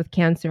battles with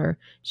cancer.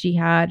 She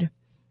had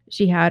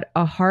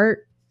a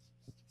heart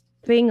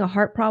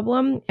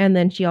problem, and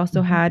then she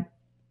also had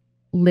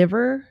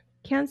liver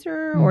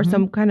cancer or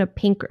some kind of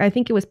I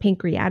think it was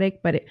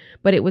pancreatic, but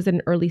it was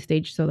an early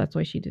stage, so that's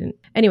why she didn't.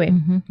 Anyway,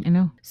 I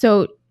know.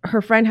 So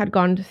her friend had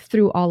gone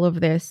through all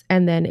of this,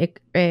 and then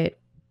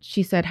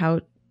she said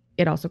how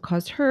it also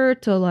caused her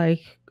to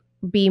like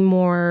be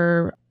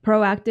more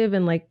proactive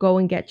and like go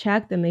and get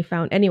checked, and they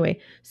found anyway.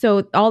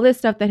 So all this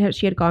stuff that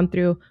she had gone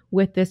through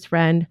with this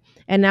friend,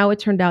 and now it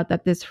turned out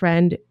that this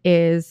friend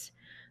is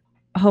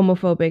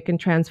homophobic and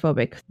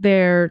transphobic.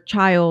 Their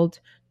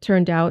child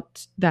turned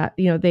out that,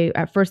 they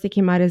at first they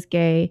came out as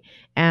gay,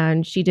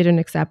 and she didn't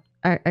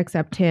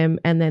accept him,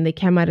 and then they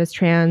came out as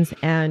trans,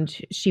 and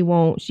she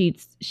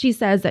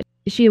says that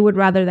she would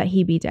rather that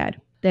he be dead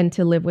than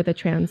to live with a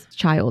trans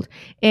child.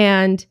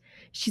 And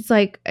she's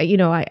like,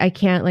 I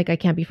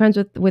can't be friends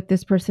with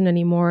this person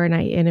anymore,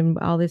 and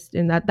all this,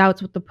 and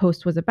that's what the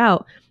post was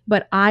about.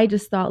 But I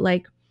just thought,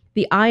 like,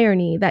 the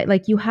irony that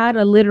like you had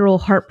a literal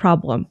heart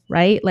problem,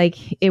 right? Like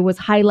it was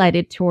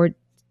highlighted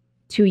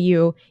to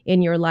you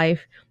in your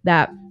life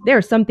that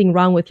there's something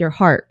wrong with your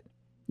heart,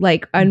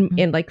 like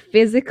and like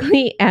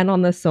physically and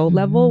on the soul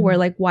level, where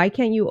like, why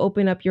can't you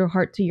open up your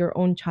heart to your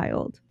own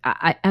child?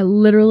 I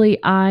literally,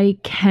 I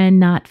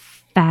cannot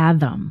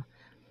fathom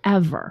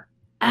ever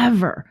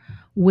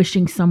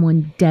wishing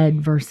someone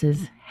dead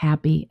versus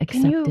happy,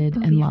 accepted,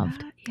 and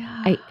loved.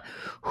 Yeah.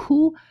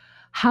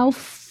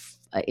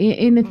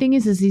 And the thing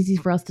is, it's easy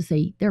for us to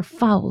say they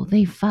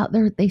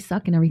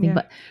suck and everything. Yeah.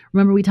 But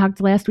remember, we talked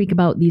last week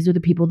about these are the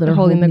people that are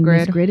holding the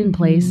grid in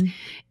place,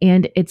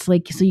 and it's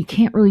like, so you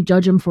can't really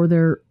judge them for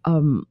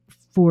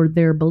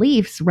their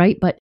beliefs, right?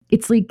 But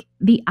it's like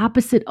the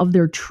opposite of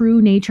their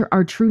true nature.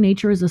 Our true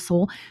nature is a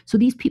soul. So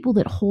these people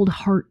that hold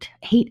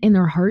hate in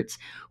their hearts,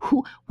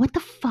 what the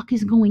fuck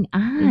is going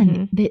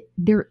on that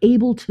they're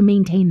able to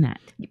maintain that?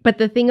 But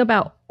the thing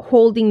about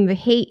holding the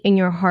hate in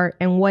your heart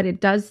and what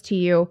it does to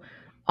you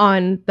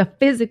on the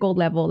physical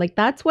level, like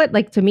that's what,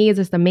 like, to me is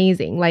just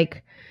amazing.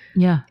 Like,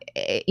 yeah,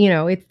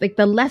 it's like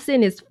the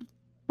lesson is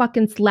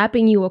fucking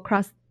slapping you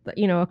across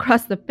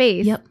the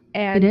face. Yep,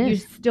 and you're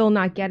still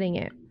not getting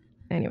it.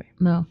 Anyway,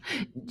 no.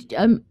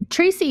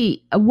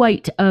 Tracy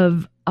White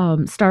of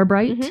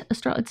Starbright,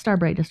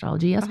 Starbright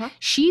Astrology. Yes,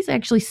 she's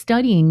actually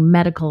studying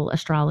medical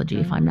astrology,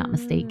 if I'm not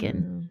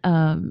mistaken.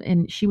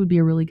 And she would be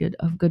a really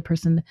good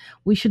person.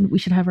 We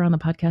should have her on the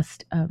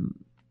podcast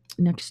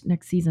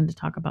next season to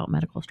talk about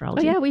medical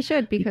astrology. Oh yeah, we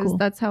should, because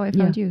that's how I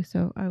found you.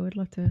 So I would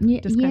love to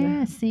just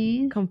kind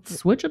of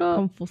switch it up,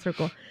 come full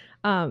circle.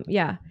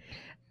 Yeah.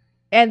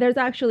 And there's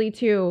actually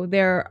too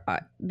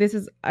this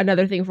is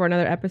another thing for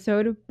another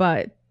episode,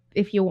 but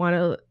if you want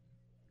to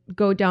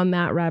go down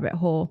that rabbit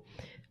hole,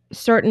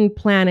 certain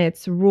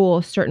planets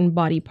rule certain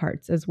body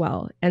parts as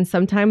well. And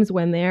sometimes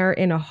when they're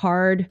in a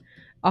hard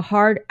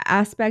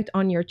aspect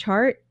on your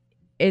chart,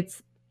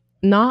 it's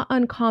not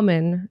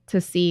uncommon to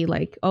see,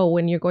 like, oh,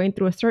 when you're going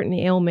through a certain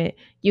ailment,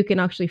 you can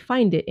actually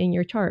find it in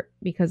your chart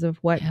because of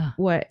what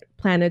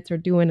planets are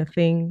doing a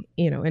thing,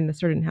 in a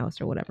certain house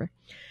or whatever.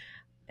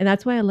 And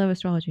that's why I love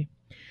astrology.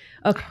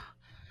 Okay.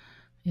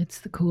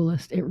 It's the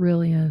coolest. It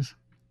really is.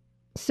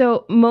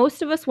 So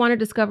most of us want to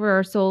discover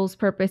our soul's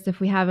purpose if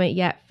we haven't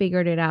yet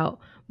figured it out.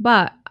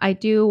 But I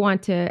do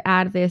want to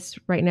add this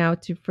right now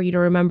for you to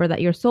remember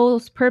that your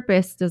soul's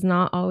purpose does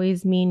not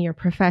always mean your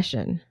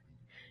profession.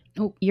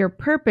 Your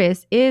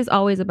purpose is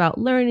always about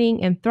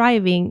learning and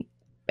thriving,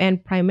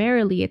 and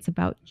primarily it's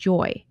about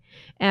joy.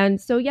 And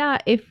so, yeah,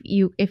 if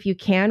you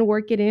can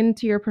work it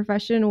into your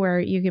profession where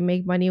you can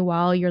make money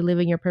while you're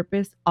living your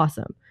purpose,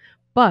 awesome.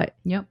 But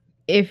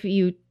if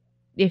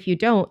you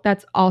don't,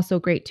 that's also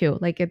great too.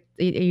 Like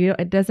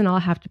it doesn't all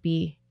have to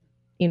be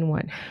in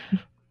one.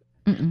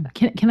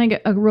 Can I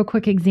get a real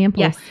quick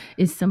example? Yes.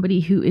 Is somebody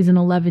who is an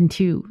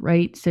 11-2,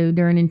 right? So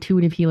they're an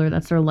intuitive healer.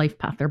 That's their life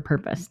path, their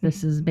purpose.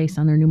 This is based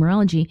on their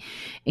numerology.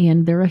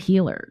 And they're a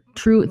healer,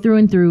 through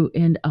and through,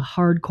 and a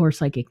hardcore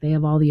psychic. They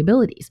have all the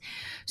abilities.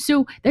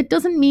 So that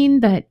doesn't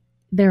mean that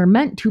they're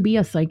meant to be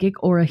a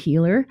psychic or a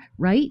healer,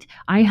 right?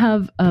 I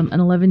have an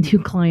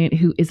 11-2 client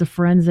who is a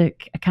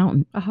forensic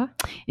accountant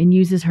and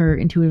uses her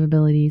intuitive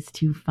abilities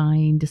to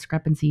find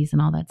discrepancies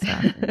and all that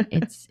stuff.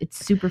 It's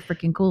super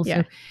freaking cool.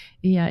 Yeah. So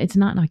yeah, it's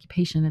not an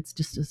occupation. It's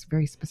just this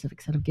very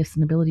specific set of gifts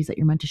and abilities that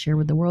you're meant to share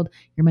with the world.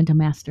 You're meant to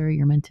master.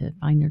 You're meant to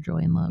find their joy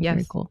and love. Yes.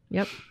 Very cool.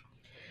 Yep.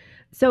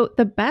 So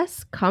the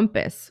best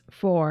compass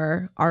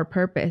for our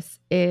purpose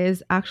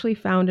is actually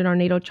found in our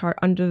natal chart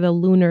under the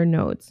lunar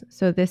nodes.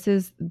 So this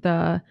is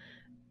the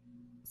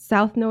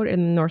south node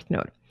and the north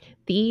node.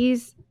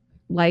 These,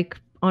 like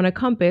on a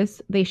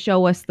compass, they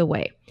show us the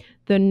way.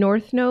 The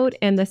north node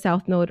and the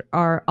south node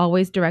are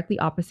always directly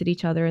opposite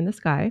each other in the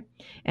sky.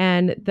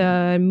 And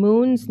the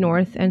moon's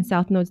north and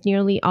south nodes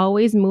nearly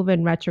always move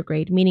in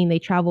retrograde, meaning they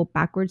travel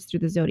backwards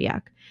through the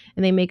zodiac.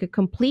 And they make a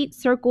complete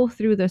circle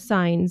through the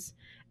signs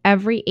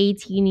every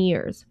 18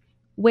 years,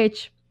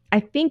 which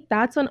I think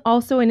that's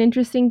also an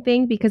interesting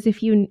thing, because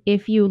if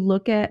you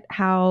look at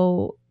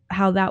how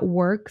that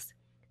works,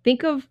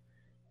 think of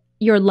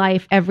your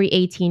life every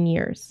 18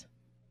 years.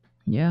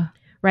 Yeah.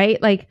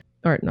 Right? Like,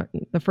 or not,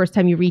 the first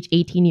time you reach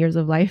 18 years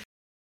of life,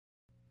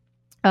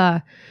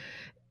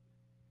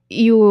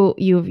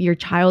 your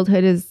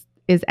childhood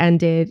is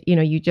ended. You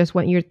know, you just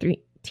went your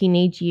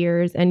teenage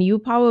years, and you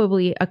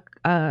probably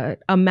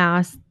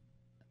amassed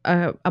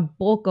a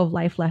bulk of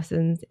life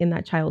lessons in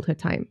that childhood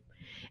time,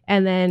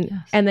 and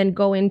then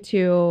go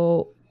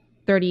into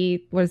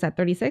 30. What is that?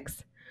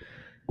 36.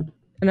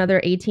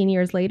 Another 18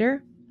 years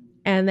later.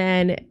 And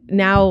then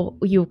now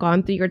you've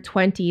gone through your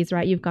 20s,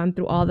 right? You've gone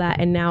through all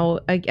that. And now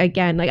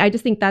again, like, I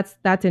just think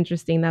that's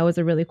interesting. That was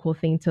a really cool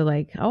thing to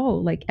like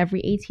every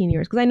 18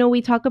 years. Cause I know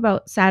we talk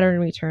about Saturn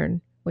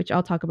return, which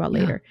I'll talk about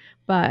later,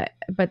 but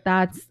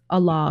that's a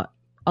lot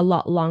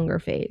longer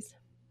phase.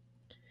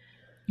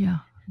 Yeah.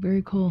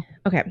 Very cool.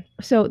 Okay.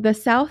 So the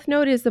south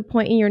node is the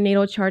point in your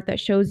natal chart that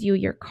shows you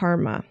your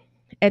karma.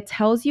 It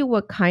tells you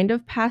what kind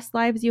of past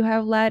lives you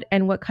have led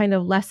and what kind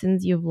of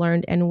lessons you've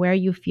learned and where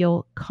you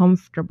feel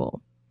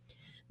comfortable.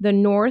 The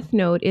north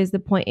node is the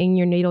point in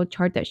your natal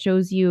chart that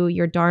shows you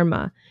your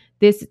dharma.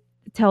 This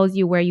tells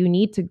you where you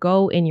need to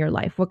go in your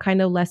life, what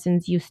kind of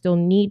lessons you still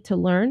need to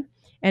learn,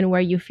 and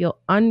where you feel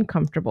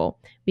uncomfortable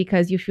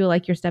because you feel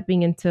like you're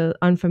stepping into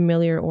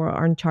unfamiliar or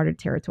uncharted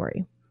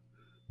territory.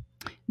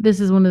 This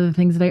is one of the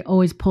things that I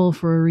always pull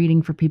for a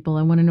reading for people.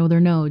 I want to know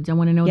their nodes. I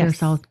want to know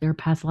their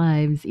past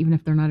lives, even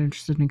if they're not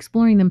interested in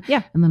exploring them.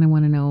 Yeah. And then I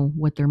want to know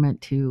what they're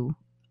meant to,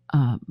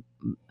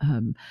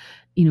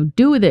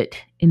 do with it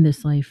in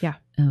this life. Yeah.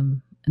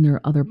 And there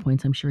are other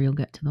points. I'm sure you'll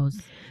get to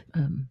those.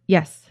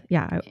 Yes.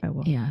 Yeah, I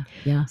will. Yeah.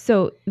 Yeah.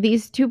 So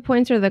these 2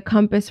 points are the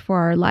compass for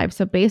our lives.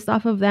 So based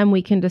off of them,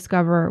 we can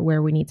discover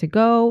where we need to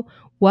go,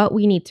 what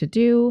we need to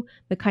do,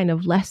 the kind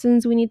of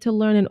lessons we need to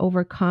learn and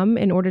overcome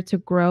in order to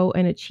grow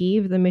and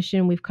achieve the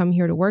mission we've come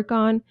here to work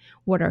on,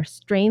 what our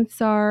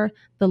strengths are,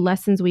 the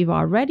lessons we've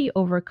already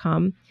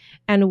overcome,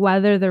 and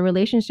whether the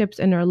relationships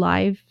in our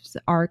lives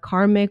are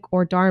karmic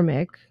or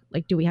dharmic.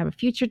 Like, do we have a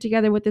future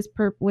together with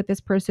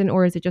this person,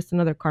 or is it just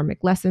another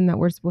karmic lesson that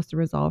we're supposed to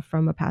resolve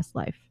from a past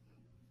life?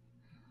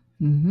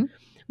 Mm-hmm.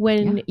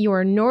 When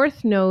your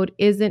north node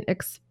isn't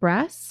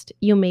expressed,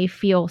 you may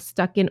feel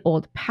stuck in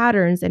old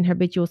patterns and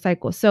habitual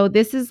cycles. So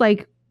this is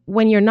like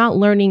when you're not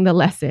learning the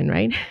lesson,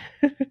 right?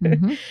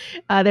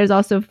 Mm-hmm. There's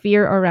also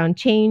fear around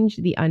change,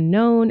 the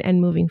unknown, and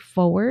moving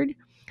forward.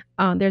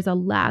 There's a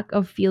lack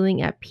of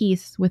feeling at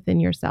peace within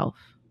yourself.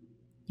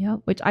 Yeah,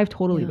 which I've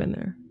totally been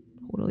there.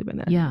 Totally been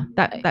there. Yeah,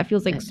 that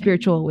feels like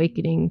spiritual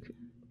awakening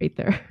right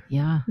there.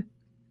 Yeah.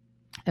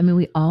 I mean,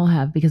 we all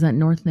have, because that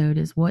north node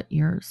is what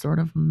you're sort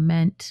of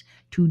meant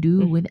to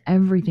do with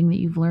everything that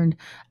you've learned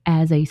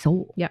as a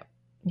soul. Yeah.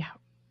 Yeah.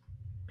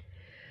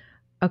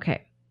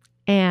 Okay.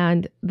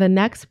 And the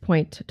next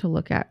point to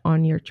look at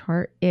on your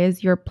chart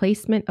is your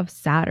placement of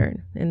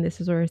Saturn. And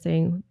this is where we're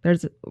saying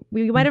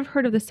we might have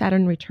heard of the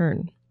Saturn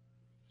return.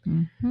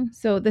 Mm-hmm.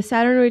 So the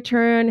Saturn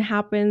return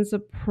happens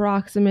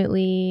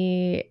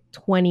approximately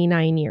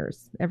 29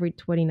 years, every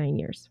 29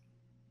 years.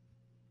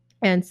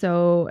 And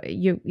so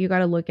you got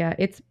to look at,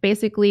 it's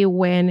basically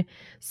when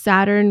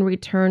Saturn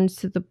returns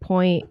to the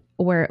point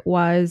where it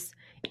was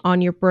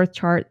on your birth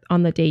chart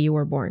on the day you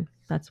were born.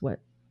 That's what,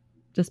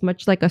 just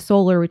much like a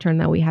solar return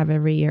that we have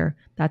every year,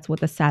 that's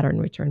what the Saturn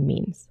return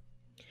means.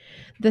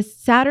 The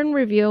Saturn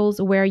reveals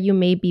where you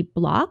may be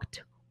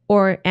blocked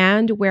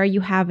and where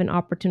you have an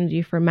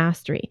opportunity for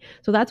mastery.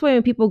 So that's why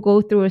when people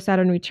go through a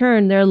Saturn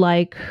return, they're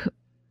like,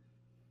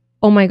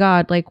 oh my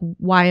God, like,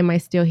 why am I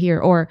still here?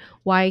 Or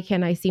why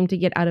can't I seem to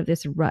get out of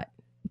this rut?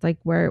 It's like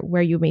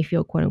where you may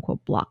feel quote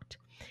unquote blocked.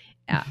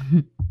 Yeah.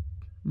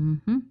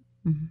 Mm-hmm.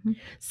 Mm-hmm.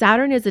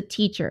 Saturn is a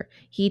teacher.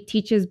 He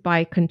teaches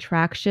by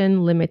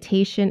contraction,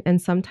 limitation,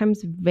 and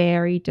sometimes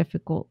very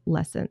difficult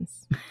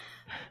lessons.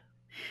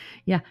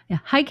 Yeah.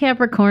 Hi,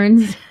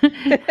 Capricorns.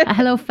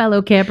 Hello,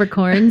 fellow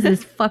Capricorns.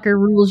 This fucker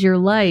rules your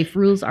life,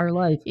 rules our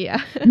life.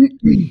 Yeah.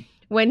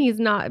 When he's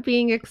not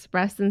being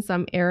expressed in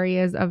some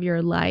areas of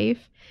your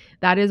life,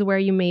 that is where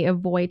you may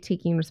avoid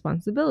taking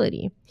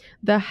responsibility.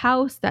 The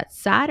house that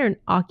Saturn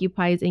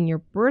occupies in your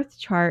birth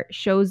chart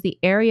shows the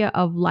area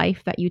of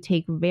life that you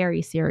take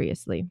very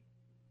seriously.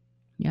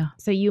 Yeah.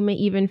 So you may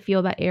even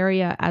feel that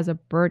area as a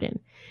burden.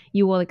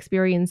 You will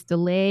experience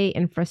delay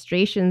and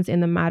frustrations in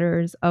the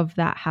matters of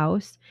that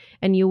house,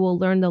 and you will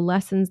learn the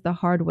lessons the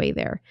hard way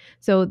there.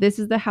 So this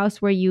is the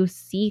house where you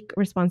seek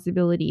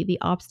responsibility. The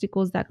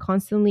obstacles that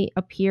constantly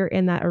appear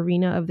in that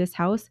arena of this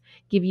house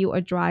give you a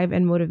drive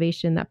and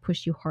motivation that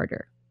push you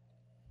harder.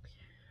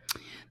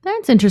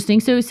 That's interesting.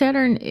 So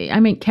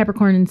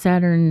Capricorn and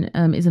Saturn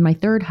is in my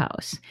third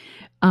house.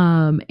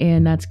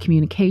 And that's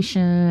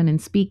communication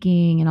and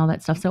speaking and all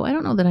that stuff. So I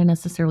don't know that I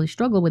necessarily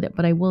struggle with it,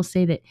 but I will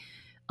say that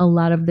a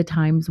lot of the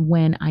times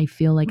when I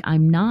feel like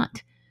I'm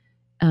not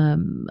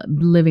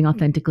living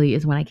authentically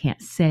is when I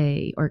can't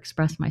say or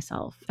express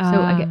myself.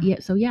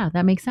 So yeah,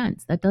 that makes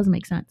sense. That does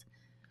make sense.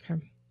 Okay.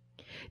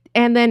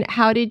 And then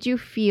how did you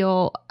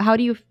feel about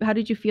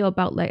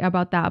that,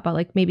 about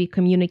like maybe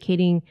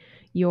communicating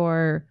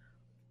your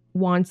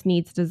wants,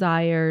 needs,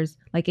 desires,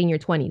 like in your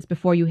 20s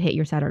before you hit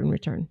your Saturn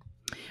return?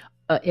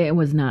 It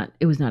was not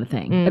a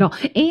thing at all.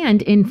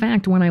 And in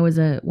fact, when I was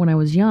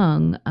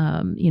young,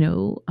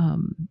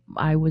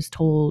 I was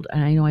told,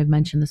 and I know I've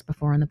mentioned this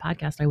before on the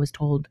podcast, I was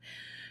told,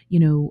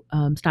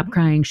 stop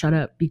crying, shut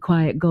up, be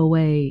quiet, go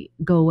away,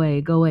 go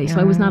away, go away. So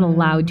I was not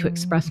allowed to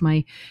express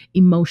my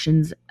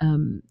emotions.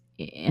 And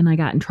I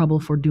got in trouble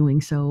for doing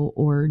so,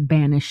 or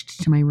banished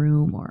to my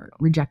room, or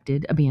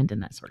rejected,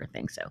 abandoned, that sort of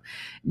thing. So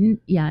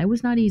yeah, it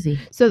was not easy.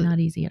 Not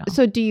easy at all.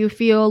 So do you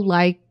feel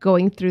like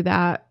going through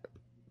that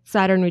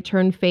Saturn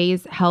return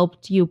phase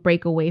helped you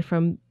break away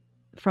from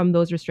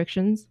those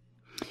restrictions?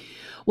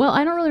 Well,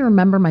 I don't really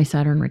remember my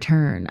Saturn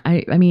return.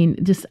 I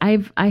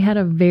had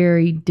a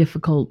very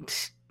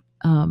difficult,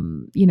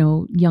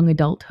 young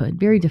adulthood,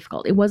 very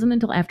difficult. It wasn't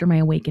until after my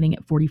awakening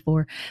at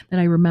 44 that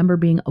I remember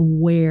being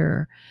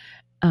aware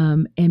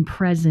and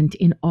present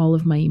in all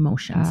of my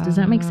emotions. Does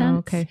that make sense?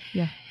 Okay.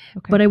 Yeah.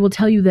 Okay. But I will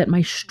tell you that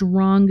my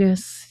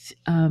strongest,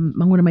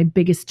 one of my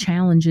biggest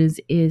challenges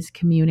is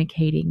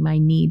communicating my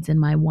needs and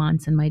my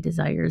wants and my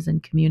desires,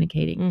 and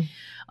communicating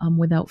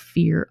without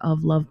fear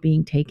of love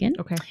being taken,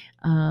 okay,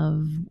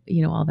 of,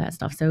 all that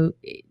stuff. So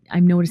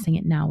I'm noticing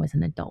it now as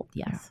an adult.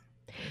 Yes.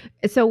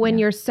 Yeah. So when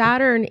your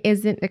Saturn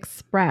isn't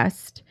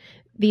expressed,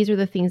 these are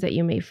the things that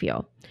you may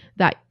feel.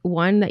 That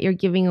one, that you're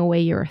giving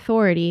away your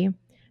authority.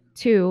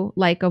 2,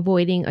 like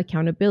avoiding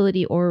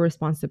accountability or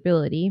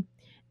responsibility.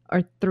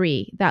 Or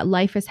 3, that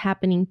life is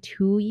happening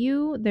to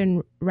you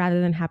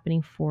rather than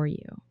happening for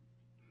you.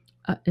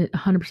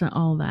 100%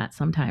 all of that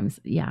sometimes.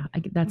 Yeah,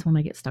 that's when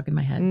I get stuck in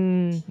my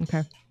head.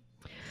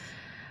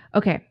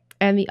 Okay.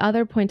 And the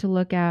other point to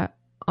look at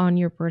on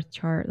your birth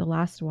chart, the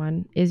last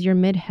one, is your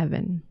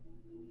midheaven.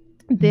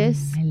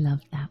 This I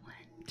love that one.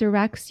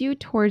 Directs you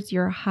towards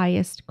your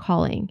highest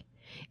calling.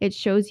 It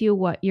shows you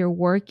what your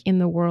work in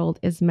the world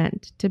is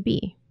meant to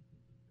be.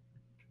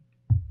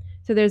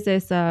 So there's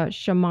this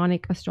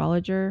shamanic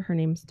astrologer. Her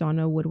name's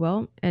Donna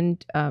Woodwell.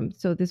 And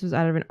so this was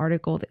out of an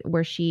article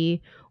where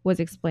she was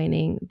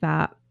explaining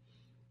that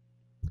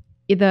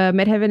the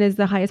midheaven is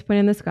the highest point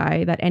in the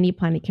sky that any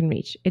planet can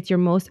reach. It's your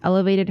most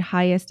elevated,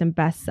 highest, and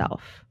best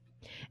self.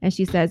 And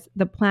she says,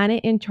 the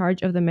planet in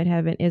charge of the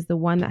midheaven is the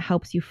one that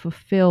helps you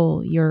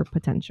fulfill your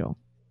potential.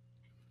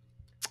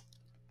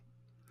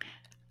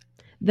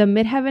 The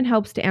midheaven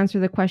helps to answer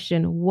the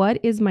question, what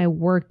is my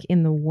work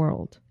in the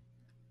world?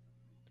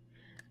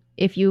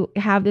 If you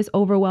have this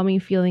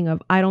overwhelming feeling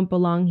of, I don't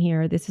belong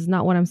here, this is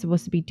not what I'm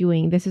supposed to be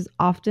doing, this is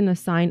often a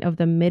sign of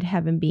the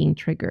midheaven being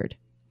triggered.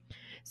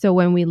 So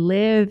when we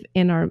live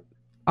in our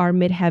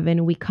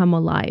midheaven, we come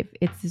alive.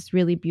 It's this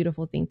really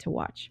beautiful thing to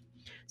watch.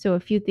 So a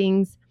few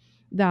things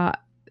that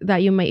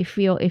you might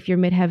feel if your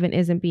midheaven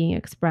isn't being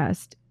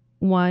expressed.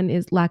 1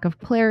 is lack of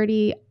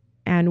clarity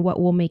and what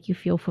will make you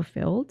feel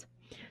fulfilled.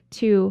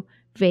 2,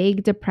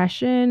 vague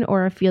depression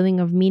or a feeling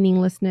of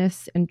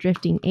meaninglessness and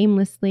drifting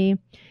aimlessly.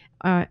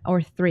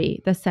 Or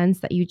 3, the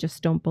sense that you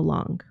just don't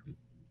belong.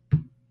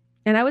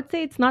 And I would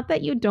say it's not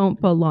that you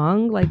don't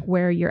belong, like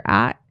where you're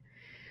at.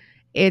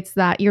 It's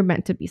that you're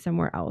meant to be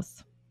somewhere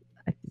else.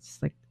 I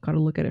just got to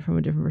look at it from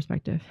a different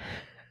perspective.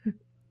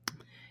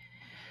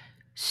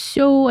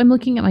 So I'm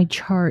looking at my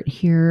chart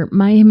here.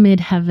 My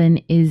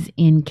midheaven is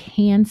in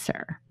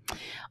Cancer.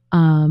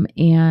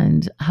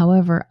 And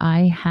however,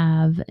 I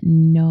have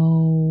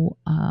no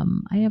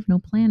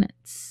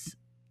planets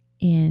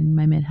in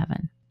my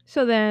midheaven.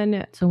 So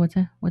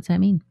what's that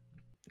mean?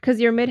 Because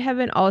your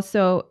midheaven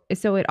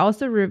it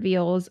also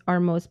reveals our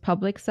most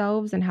public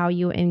selves and how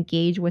you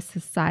engage with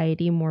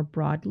society more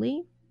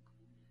broadly.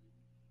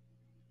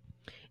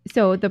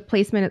 So the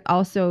placement is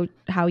also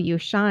how you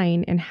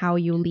shine and how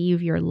you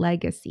leave your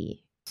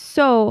legacy.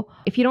 So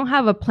if you don't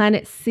have a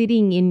planet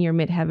sitting in your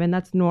midheaven,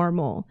 that's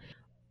normal.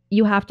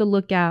 You have to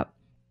look at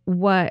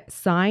what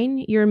sign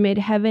your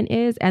midheaven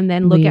is and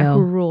then look at who Leo.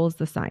 rules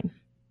the sign.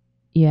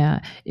 Yeah.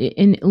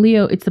 In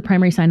Leo, it's the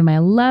primary sign of my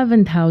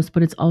 11th house,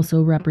 but it's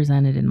also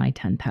represented in my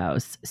 10th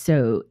house.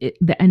 So,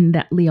 and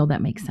that Leo,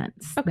 that makes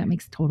sense. Okay. That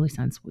makes totally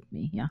sense with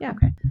me. Yeah. Yeah.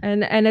 Okay.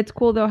 And it's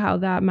cool though how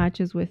that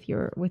matches with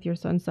your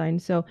sun sign.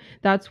 So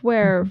that's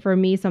where for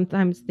me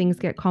sometimes things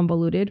get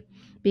convoluted,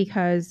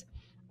 because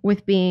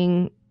with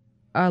being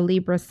a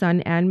Libra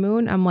sun and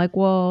moon, I'm like,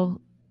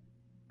 well,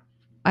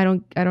 I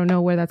don't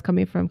know where that's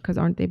coming from, because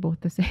aren't they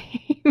both the same?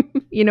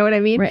 You know what I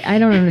mean? Right. I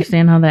don't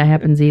understand how that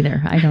happens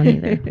either. I don't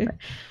either. But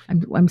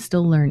I'm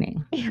still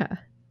learning. Yeah.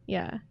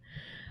 Yeah.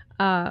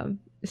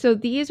 So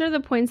these are the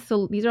points.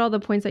 So these are all the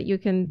points that you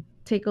can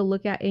take a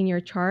look at in your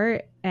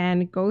chart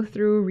and go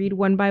through, read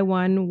one by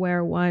one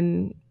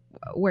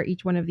where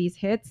each one of these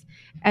hits,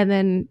 and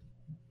then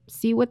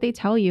see what they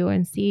tell you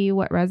and see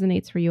what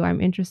resonates for you.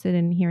 I'm interested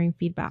in hearing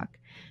feedback.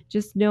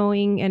 Just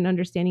knowing and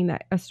understanding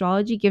that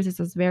astrology gives us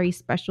this very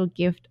special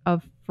gift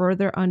of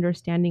further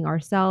understanding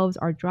ourselves,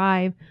 our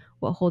drive,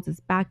 what holds us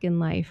back in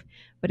life.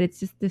 But it's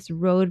just this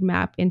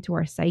roadmap into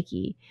our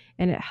psyche,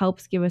 and it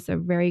helps give us a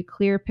very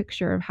clear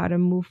picture of how to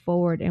move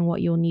forward and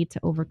what you'll need to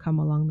overcome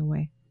along the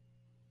way.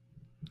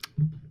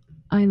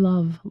 I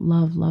love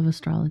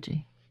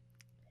astrology.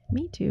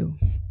 Me too.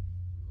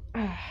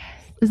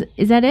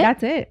 Is that it?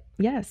 That's it.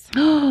 Yes.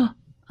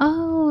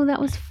 Oh,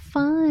 that was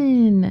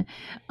fun.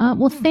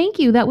 Well, thank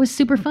you. That was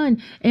super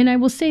fun. And I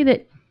will say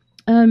that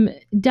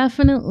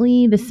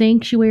definitely the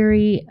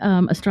Sanctuary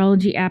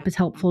astrology app is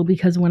helpful,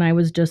 because when I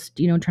was just,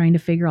 trying to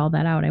figure all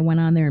that out, I went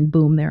on there and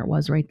boom, there it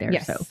was right there.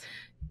 Yes. So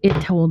it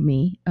told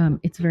me.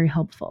 It's very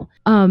helpful.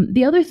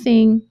 The other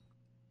thing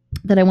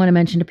that I want to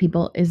mention to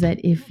people is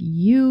that if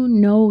you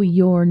know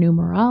your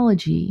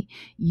numerology,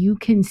 you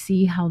can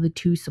see how the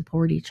two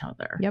support each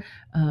other. Yep.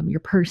 Your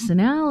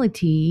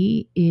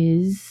personality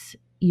is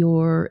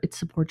it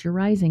supports your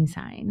rising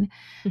sign.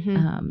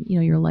 Mm-hmm.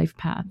 Your life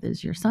path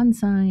is your sun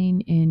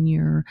sign, and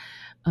your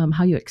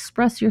how you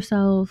express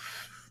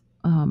yourself,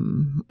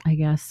 I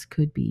guess,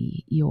 could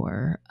be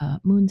your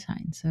moon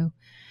sign. So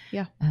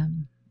yeah,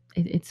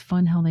 it's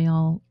fun how they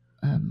all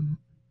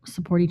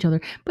support each other.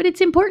 But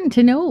it's important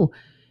to know,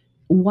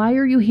 why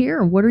are you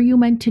here? What are you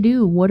meant to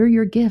do? What are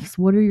your gifts?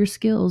 What are your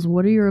skills?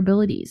 What are your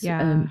abilities?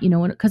 Yeah.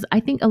 Because I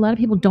think a lot of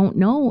people don't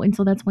know, and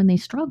so that's when they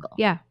struggle.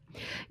 Yeah.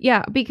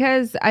 Yeah,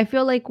 because I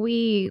feel like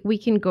we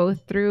can go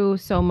through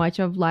so much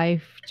of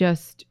life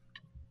just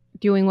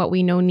doing what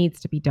we know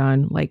needs to be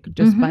done, like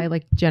just by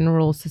like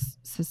general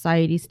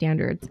society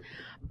standards.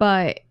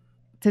 But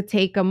to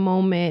take a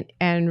moment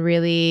and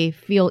really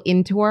feel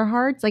into our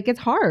hearts, like it's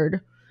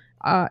hard.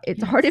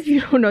 It's hard if you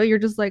don't know. You're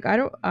just like, I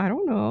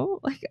don't know.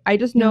 Like I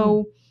just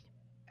know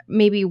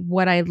maybe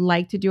what I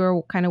like to do,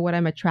 or kind of what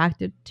I'm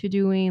attracted to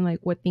doing, like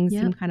what things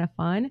seem kind of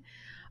fun.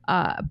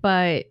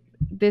 But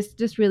this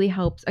just really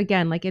helps.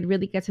 Again, like it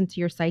really gets into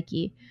your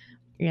psyche.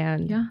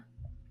 And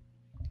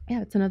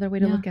yeah, it's another way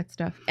to look at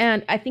stuff.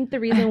 And I think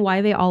the reason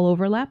why they all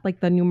overlap, like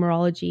the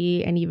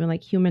numerology and even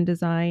like human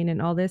design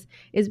and all this,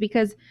 is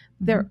because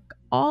they're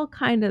all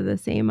kind of the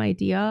same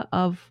idea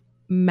of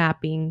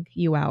mapping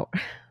you out.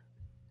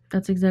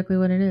 That's exactly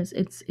what it is.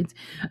 It's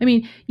I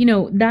mean,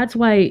 that's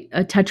why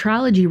a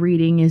tetralogy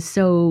reading is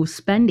so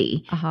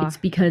spendy. It's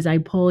because I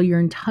pull your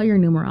entire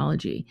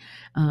numerology.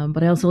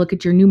 But I also look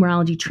at your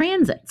numerology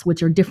transits,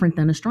 which are different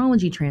than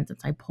astrology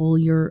transits. I pull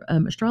your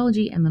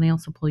astrology, and then I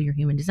also pull your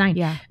human design.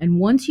 Yeah. And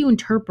once you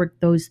interpret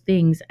those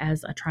things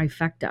as a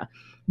trifecta,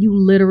 you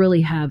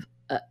literally have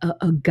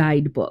a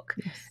guidebook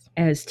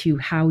as to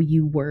how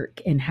you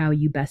work and how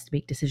you best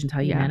make decisions, how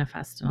you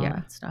manifest, and all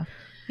that stuff.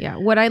 Yeah.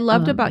 What I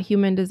loved about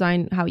human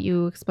design, how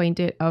you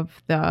explained it,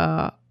 of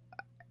the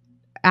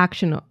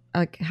action,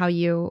 like how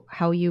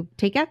you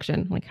take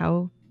action, like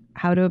how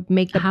to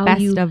make the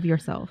best of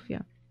yourself.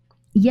 Yeah.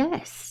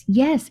 Yes.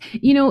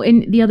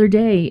 And the other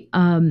day,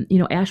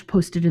 Ash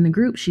posted in the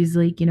group, she's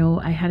like,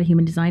 I had a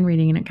human design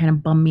reading and it kind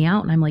of bummed me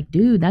out. And I'm like,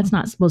 dude, that's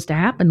not supposed to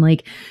happen.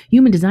 Like,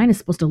 human design is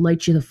supposed to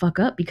light you the fuck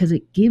up, because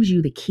it gives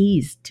you the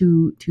keys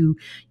to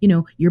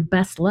your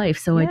best life.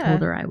 So I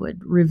told her I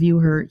would review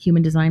her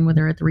human design with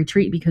her at the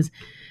retreat, because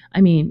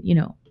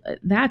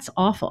that's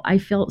awful. I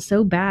felt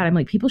so bad. I'm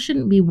like, people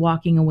shouldn't be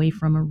walking away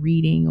from a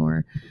reading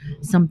or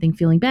something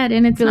feeling bad.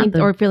 And it's feeling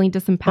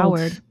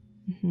disempowered.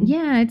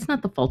 Yeah, it's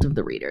not the fault of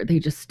the reader. They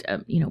just,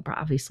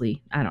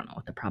 obviously, I don't know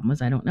what the problem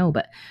was. I don't know.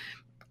 But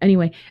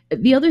anyway,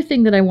 the other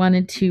thing that I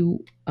wanted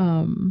to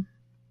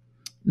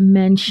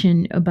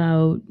mention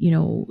about,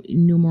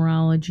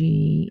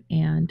 numerology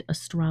and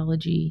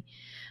astrology.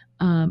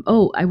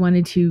 I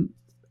wanted to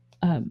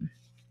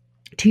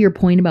your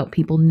point about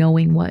people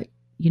knowing what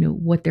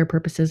their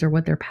purpose is or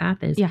what their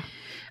path is. Yeah.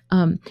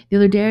 The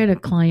other day I had a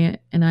client,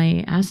 and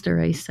I asked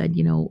her, I said,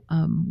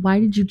 why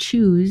did you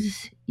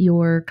choose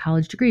your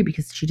college degree?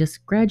 Because she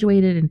just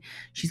graduated and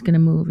she's going to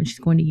move, and she's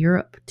going to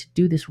Europe to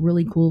do this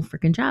really cool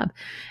freaking job.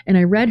 And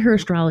I read her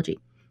astrology.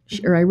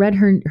 or I read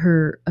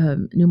her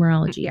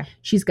numerology. Yeah.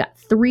 She's got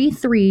 3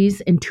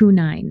 3s and 2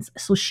 9s.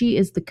 So she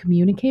is the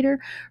communicator.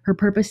 Her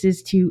purpose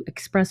is to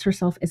express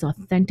herself as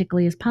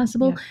authentically as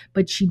possible,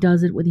 but she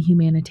does it with a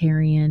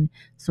humanitarian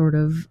sort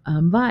of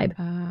vibe.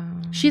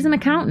 She's an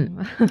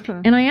accountant.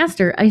 And I asked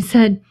her, I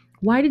said,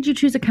 why did you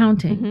choose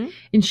accounting?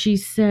 And she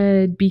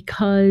said,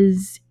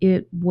 because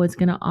it was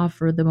going to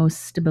offer the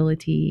most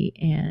stability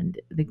and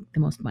the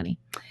most money.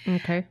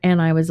 Okay. And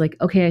I was like,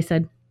 okay, I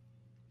said,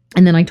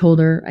 and then I told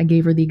her, I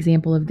gave her the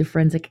example of the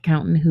forensic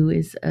accountant who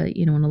is, an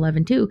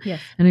 11 too.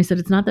 Yes. And I said,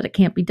 it's not that it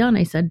can't be done.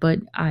 I said, but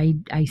I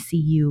see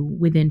you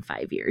within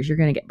 5 years. You're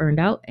going to get burned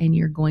out and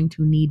you're going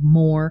to need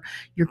more.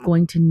 You're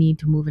going to need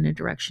to move in a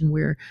direction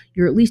where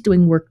you're at least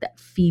doing work that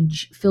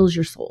fills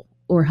your soul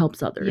or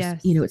helps others. Yes.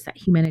 It's that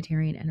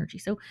humanitarian energy.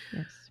 So,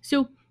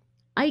 so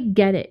I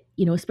get it,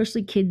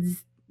 especially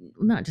kids,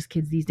 not just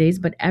kids these days,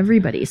 but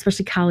everybody,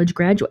 especially college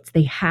graduates,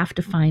 they have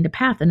to find a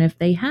path. And if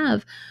they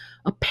have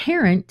a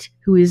parent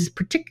who is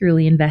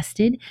particularly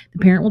invested, the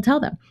parent will tell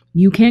them,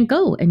 you can't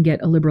go and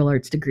get a liberal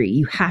arts degree.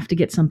 You have to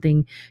get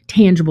something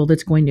tangible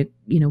that's going to,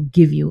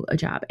 give you a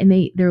job.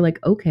 And they're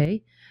like,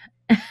 okay.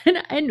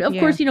 And of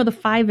course, the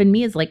 5 in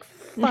me is like,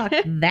 fuck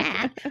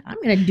that. I'm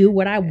going to do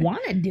what I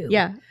want to do.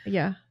 Yeah.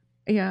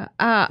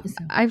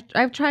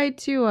 I've tried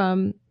to,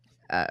 I'm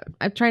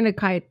trying to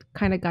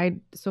kind of guide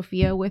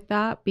Sophia with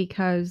that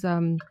because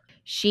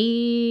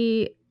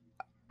she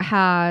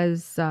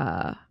has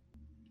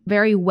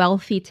very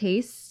wealthy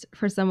tastes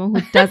for someone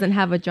who doesn't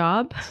have a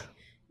job.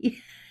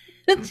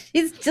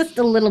 She's just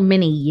a little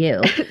mini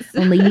you.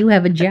 Only you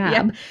have a job.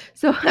 Yeah.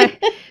 I'm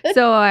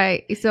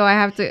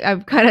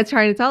kind of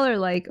trying to tell her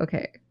like,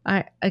 okay,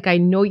 I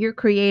know you're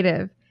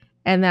creative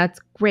and that's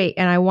great.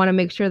 And I want to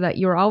make sure that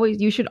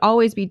you should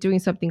always be doing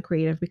something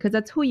creative because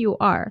that's who you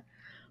are.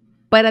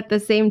 But at the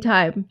same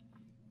time,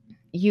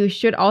 you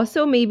should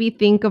also maybe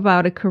think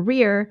about a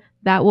career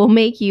that will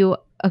make you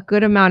a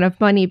good amount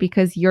of money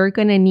because you're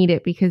going to need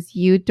it because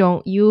you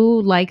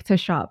like to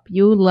shop.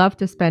 You love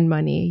to spend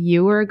money.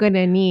 You are going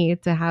to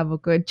need to have a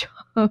good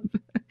job.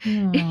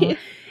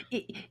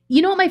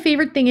 You know what my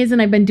favorite thing is?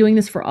 And I've been doing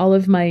this for all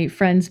of my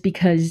friends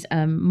because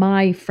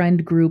my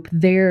friend group,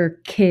 their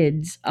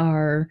kids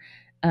are,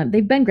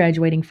 they've been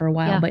graduating for a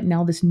while, but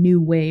now this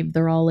new wave,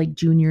 they're all like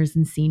juniors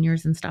and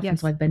seniors and stuff. Yes. And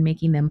so I've been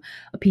making them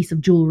a piece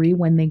of jewelry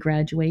when they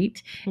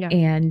graduate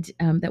and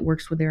that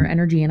works with their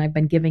energy. And I've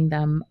been giving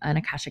them an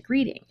Akashic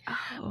reading.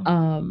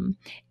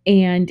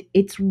 And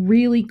it's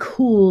really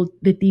cool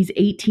that these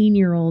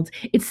 18-year-olds,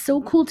 it's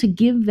so cool to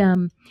give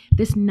them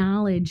this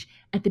knowledge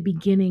at the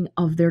beginning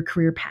of their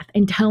career path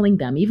and telling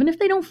them, even if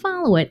they don't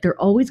follow it, they're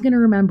always going to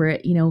remember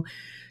it,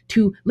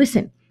 to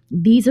listen.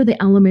 These are the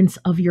elements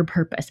of your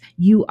purpose.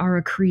 You are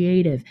a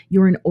creative.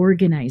 You're an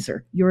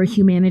organizer. You're a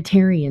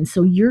humanitarian.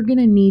 So you're going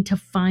to need to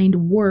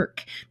find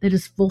work that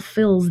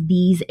fulfills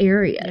these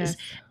areas. Yes.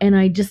 And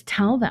I just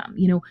tell them,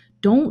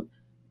 don't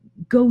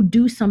go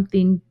do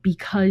something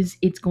because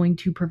it's going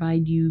to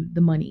provide you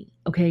the money.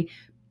 Okay.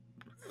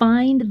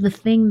 Find the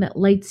thing that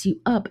lights you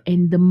up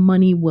and the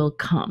money will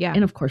come. Yeah.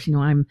 And of course,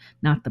 I'm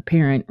not the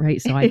parent,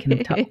 right? So I can,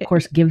 of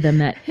course, give them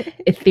that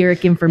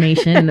etheric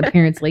information. And the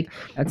parent's like,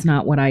 that's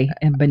not what I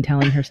have been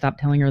telling her. Stop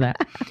telling her that.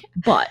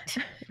 But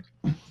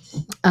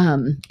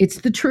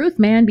it's the truth,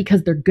 man,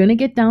 because they're going to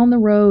get down the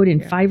road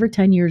in 5 or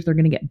 10 years. They're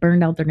going to get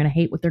burned out. They're going to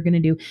hate what they're going to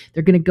do.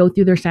 They're going to go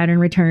through their Saturn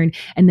return.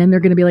 And then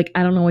they're going to be like,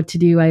 I don't know what to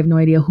do. I have no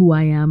idea who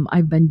I am.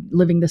 I've been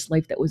living this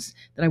life that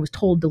I was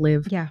told to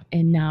live. Yeah.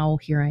 And now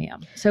here I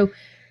am. So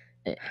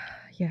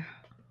yeah.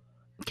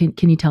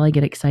 Can you tell I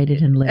get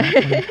excited and lit up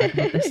when I talk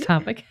about this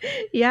topic?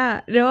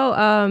 Yeah.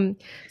 No.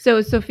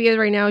 So Sophia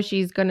right now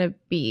she's gonna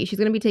be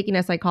taking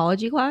a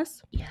psychology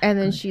class, and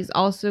then she's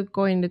also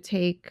going to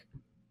take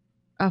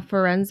a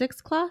forensics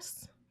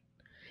class.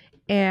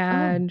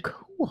 And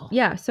cool.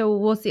 Yeah. So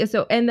we'll see.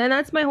 So and then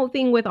that's my whole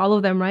thing with all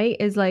of them, right?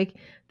 Is like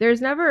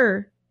there's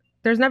never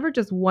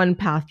just one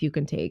path you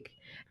can take,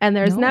 and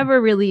there's never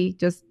a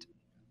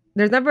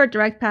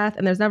direct path,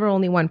 and there's never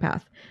only one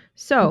path.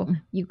 So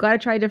you got to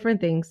try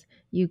different things.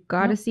 You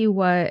got to see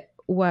what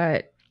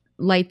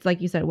lights,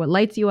 like you said, what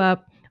lights you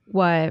up,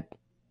 what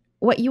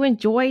you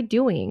enjoy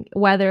doing,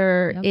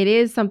 whether it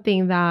is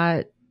something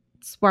that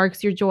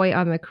sparks your joy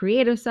on the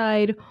creative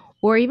side,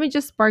 or even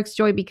just sparks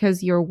joy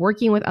because you're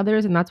working with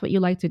others and that's what you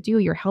like to do.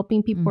 You're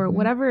helping people or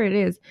whatever it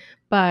is.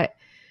 But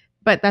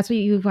that's what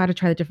you've got to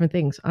try the different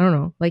things. I don't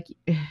know. Like,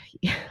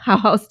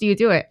 how else do you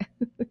do it?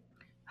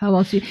 How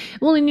else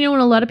well, and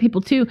and a lot of people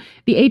too,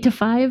 the 8 to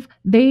 5,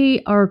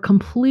 they are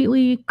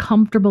completely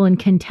comfortable and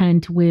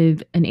content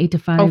with an 8 to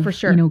 5, for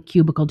sure.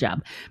 Cubicle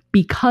job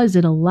because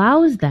it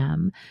allows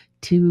them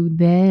to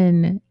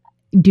then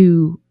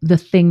do the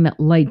thing that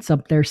lights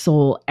up their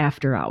soul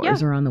after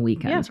hours or on the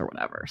weekends or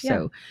whatever.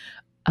 So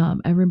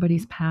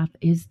everybody's path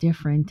is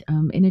different.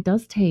 And it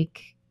does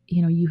take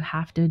you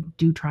have to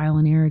do trial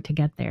and error to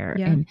get there.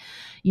 Yeah. And,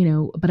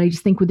 but I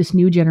just think with this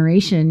new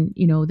generation,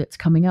 that's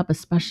coming up,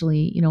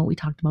 especially, we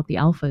talked about the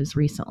alphas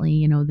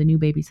recently, the new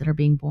babies that are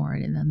being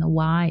born, and then the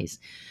Ys.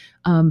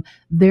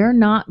 They're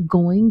not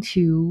going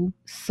to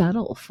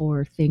settle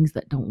for things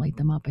that don't light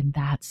them up. And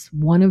that's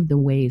one of the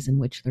ways in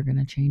which they're going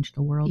to change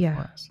the world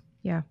for us.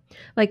 Yeah.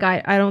 Like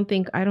I don't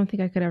think I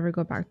could ever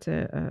go back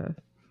to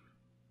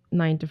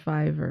 9 to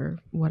 5 or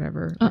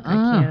whatever. Like, I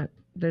can't.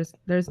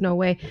 There's no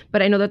way.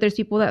 But I know that there's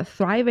people that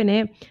thrive in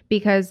it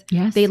because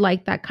they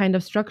like that kind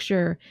of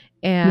structure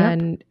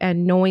and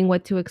knowing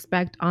what to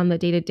expect on the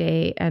day to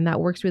day, and that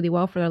works really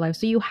well for their life.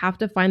 So you have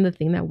to find the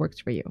thing that works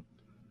for you.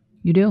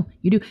 You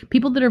do.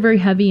 People that are very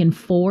heavy in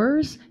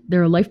 4s,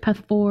 they're a life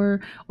path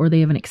 4, or they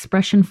have an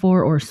expression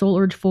 4 or a soul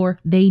urge 4.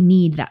 They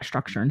need that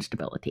structure and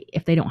stability.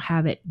 If they don't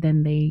have it,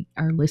 then they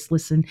are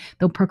listless and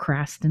they'll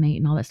procrastinate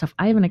and all that stuff.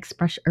 I have an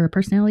expression or a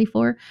personality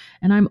 4,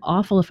 and I'm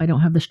awful if I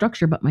don't have the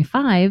structure, but my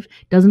 5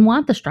 doesn't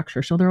want the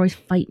structure. So they're always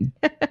fighting.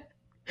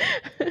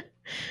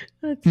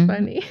 That's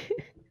funny.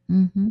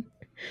 Mm-hmm.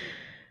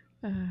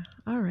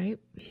 All right.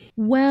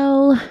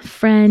 Well,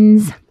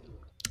 friends,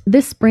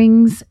 this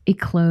brings a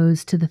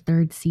close to the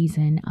 3rd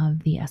season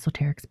of the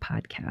Esoterics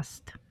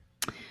podcast.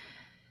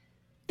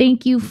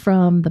 Thank you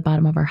from the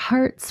bottom of our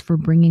hearts for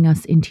bringing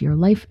us into your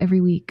life every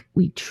week.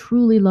 We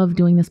truly love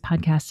doing this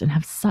podcast and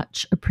have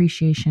such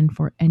appreciation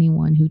for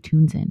anyone who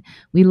tunes in.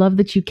 We love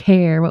that you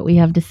care what we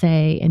have to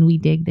say, and we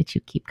dig that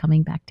you keep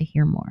coming back to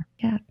hear more.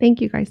 Yeah,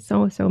 thank you guys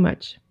so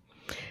much.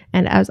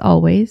 And as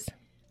always,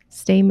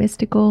 stay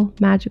mystical,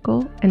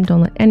 magical, and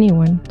don't let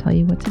anyone tell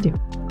you what to do.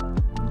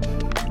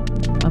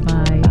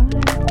 Bye-bye.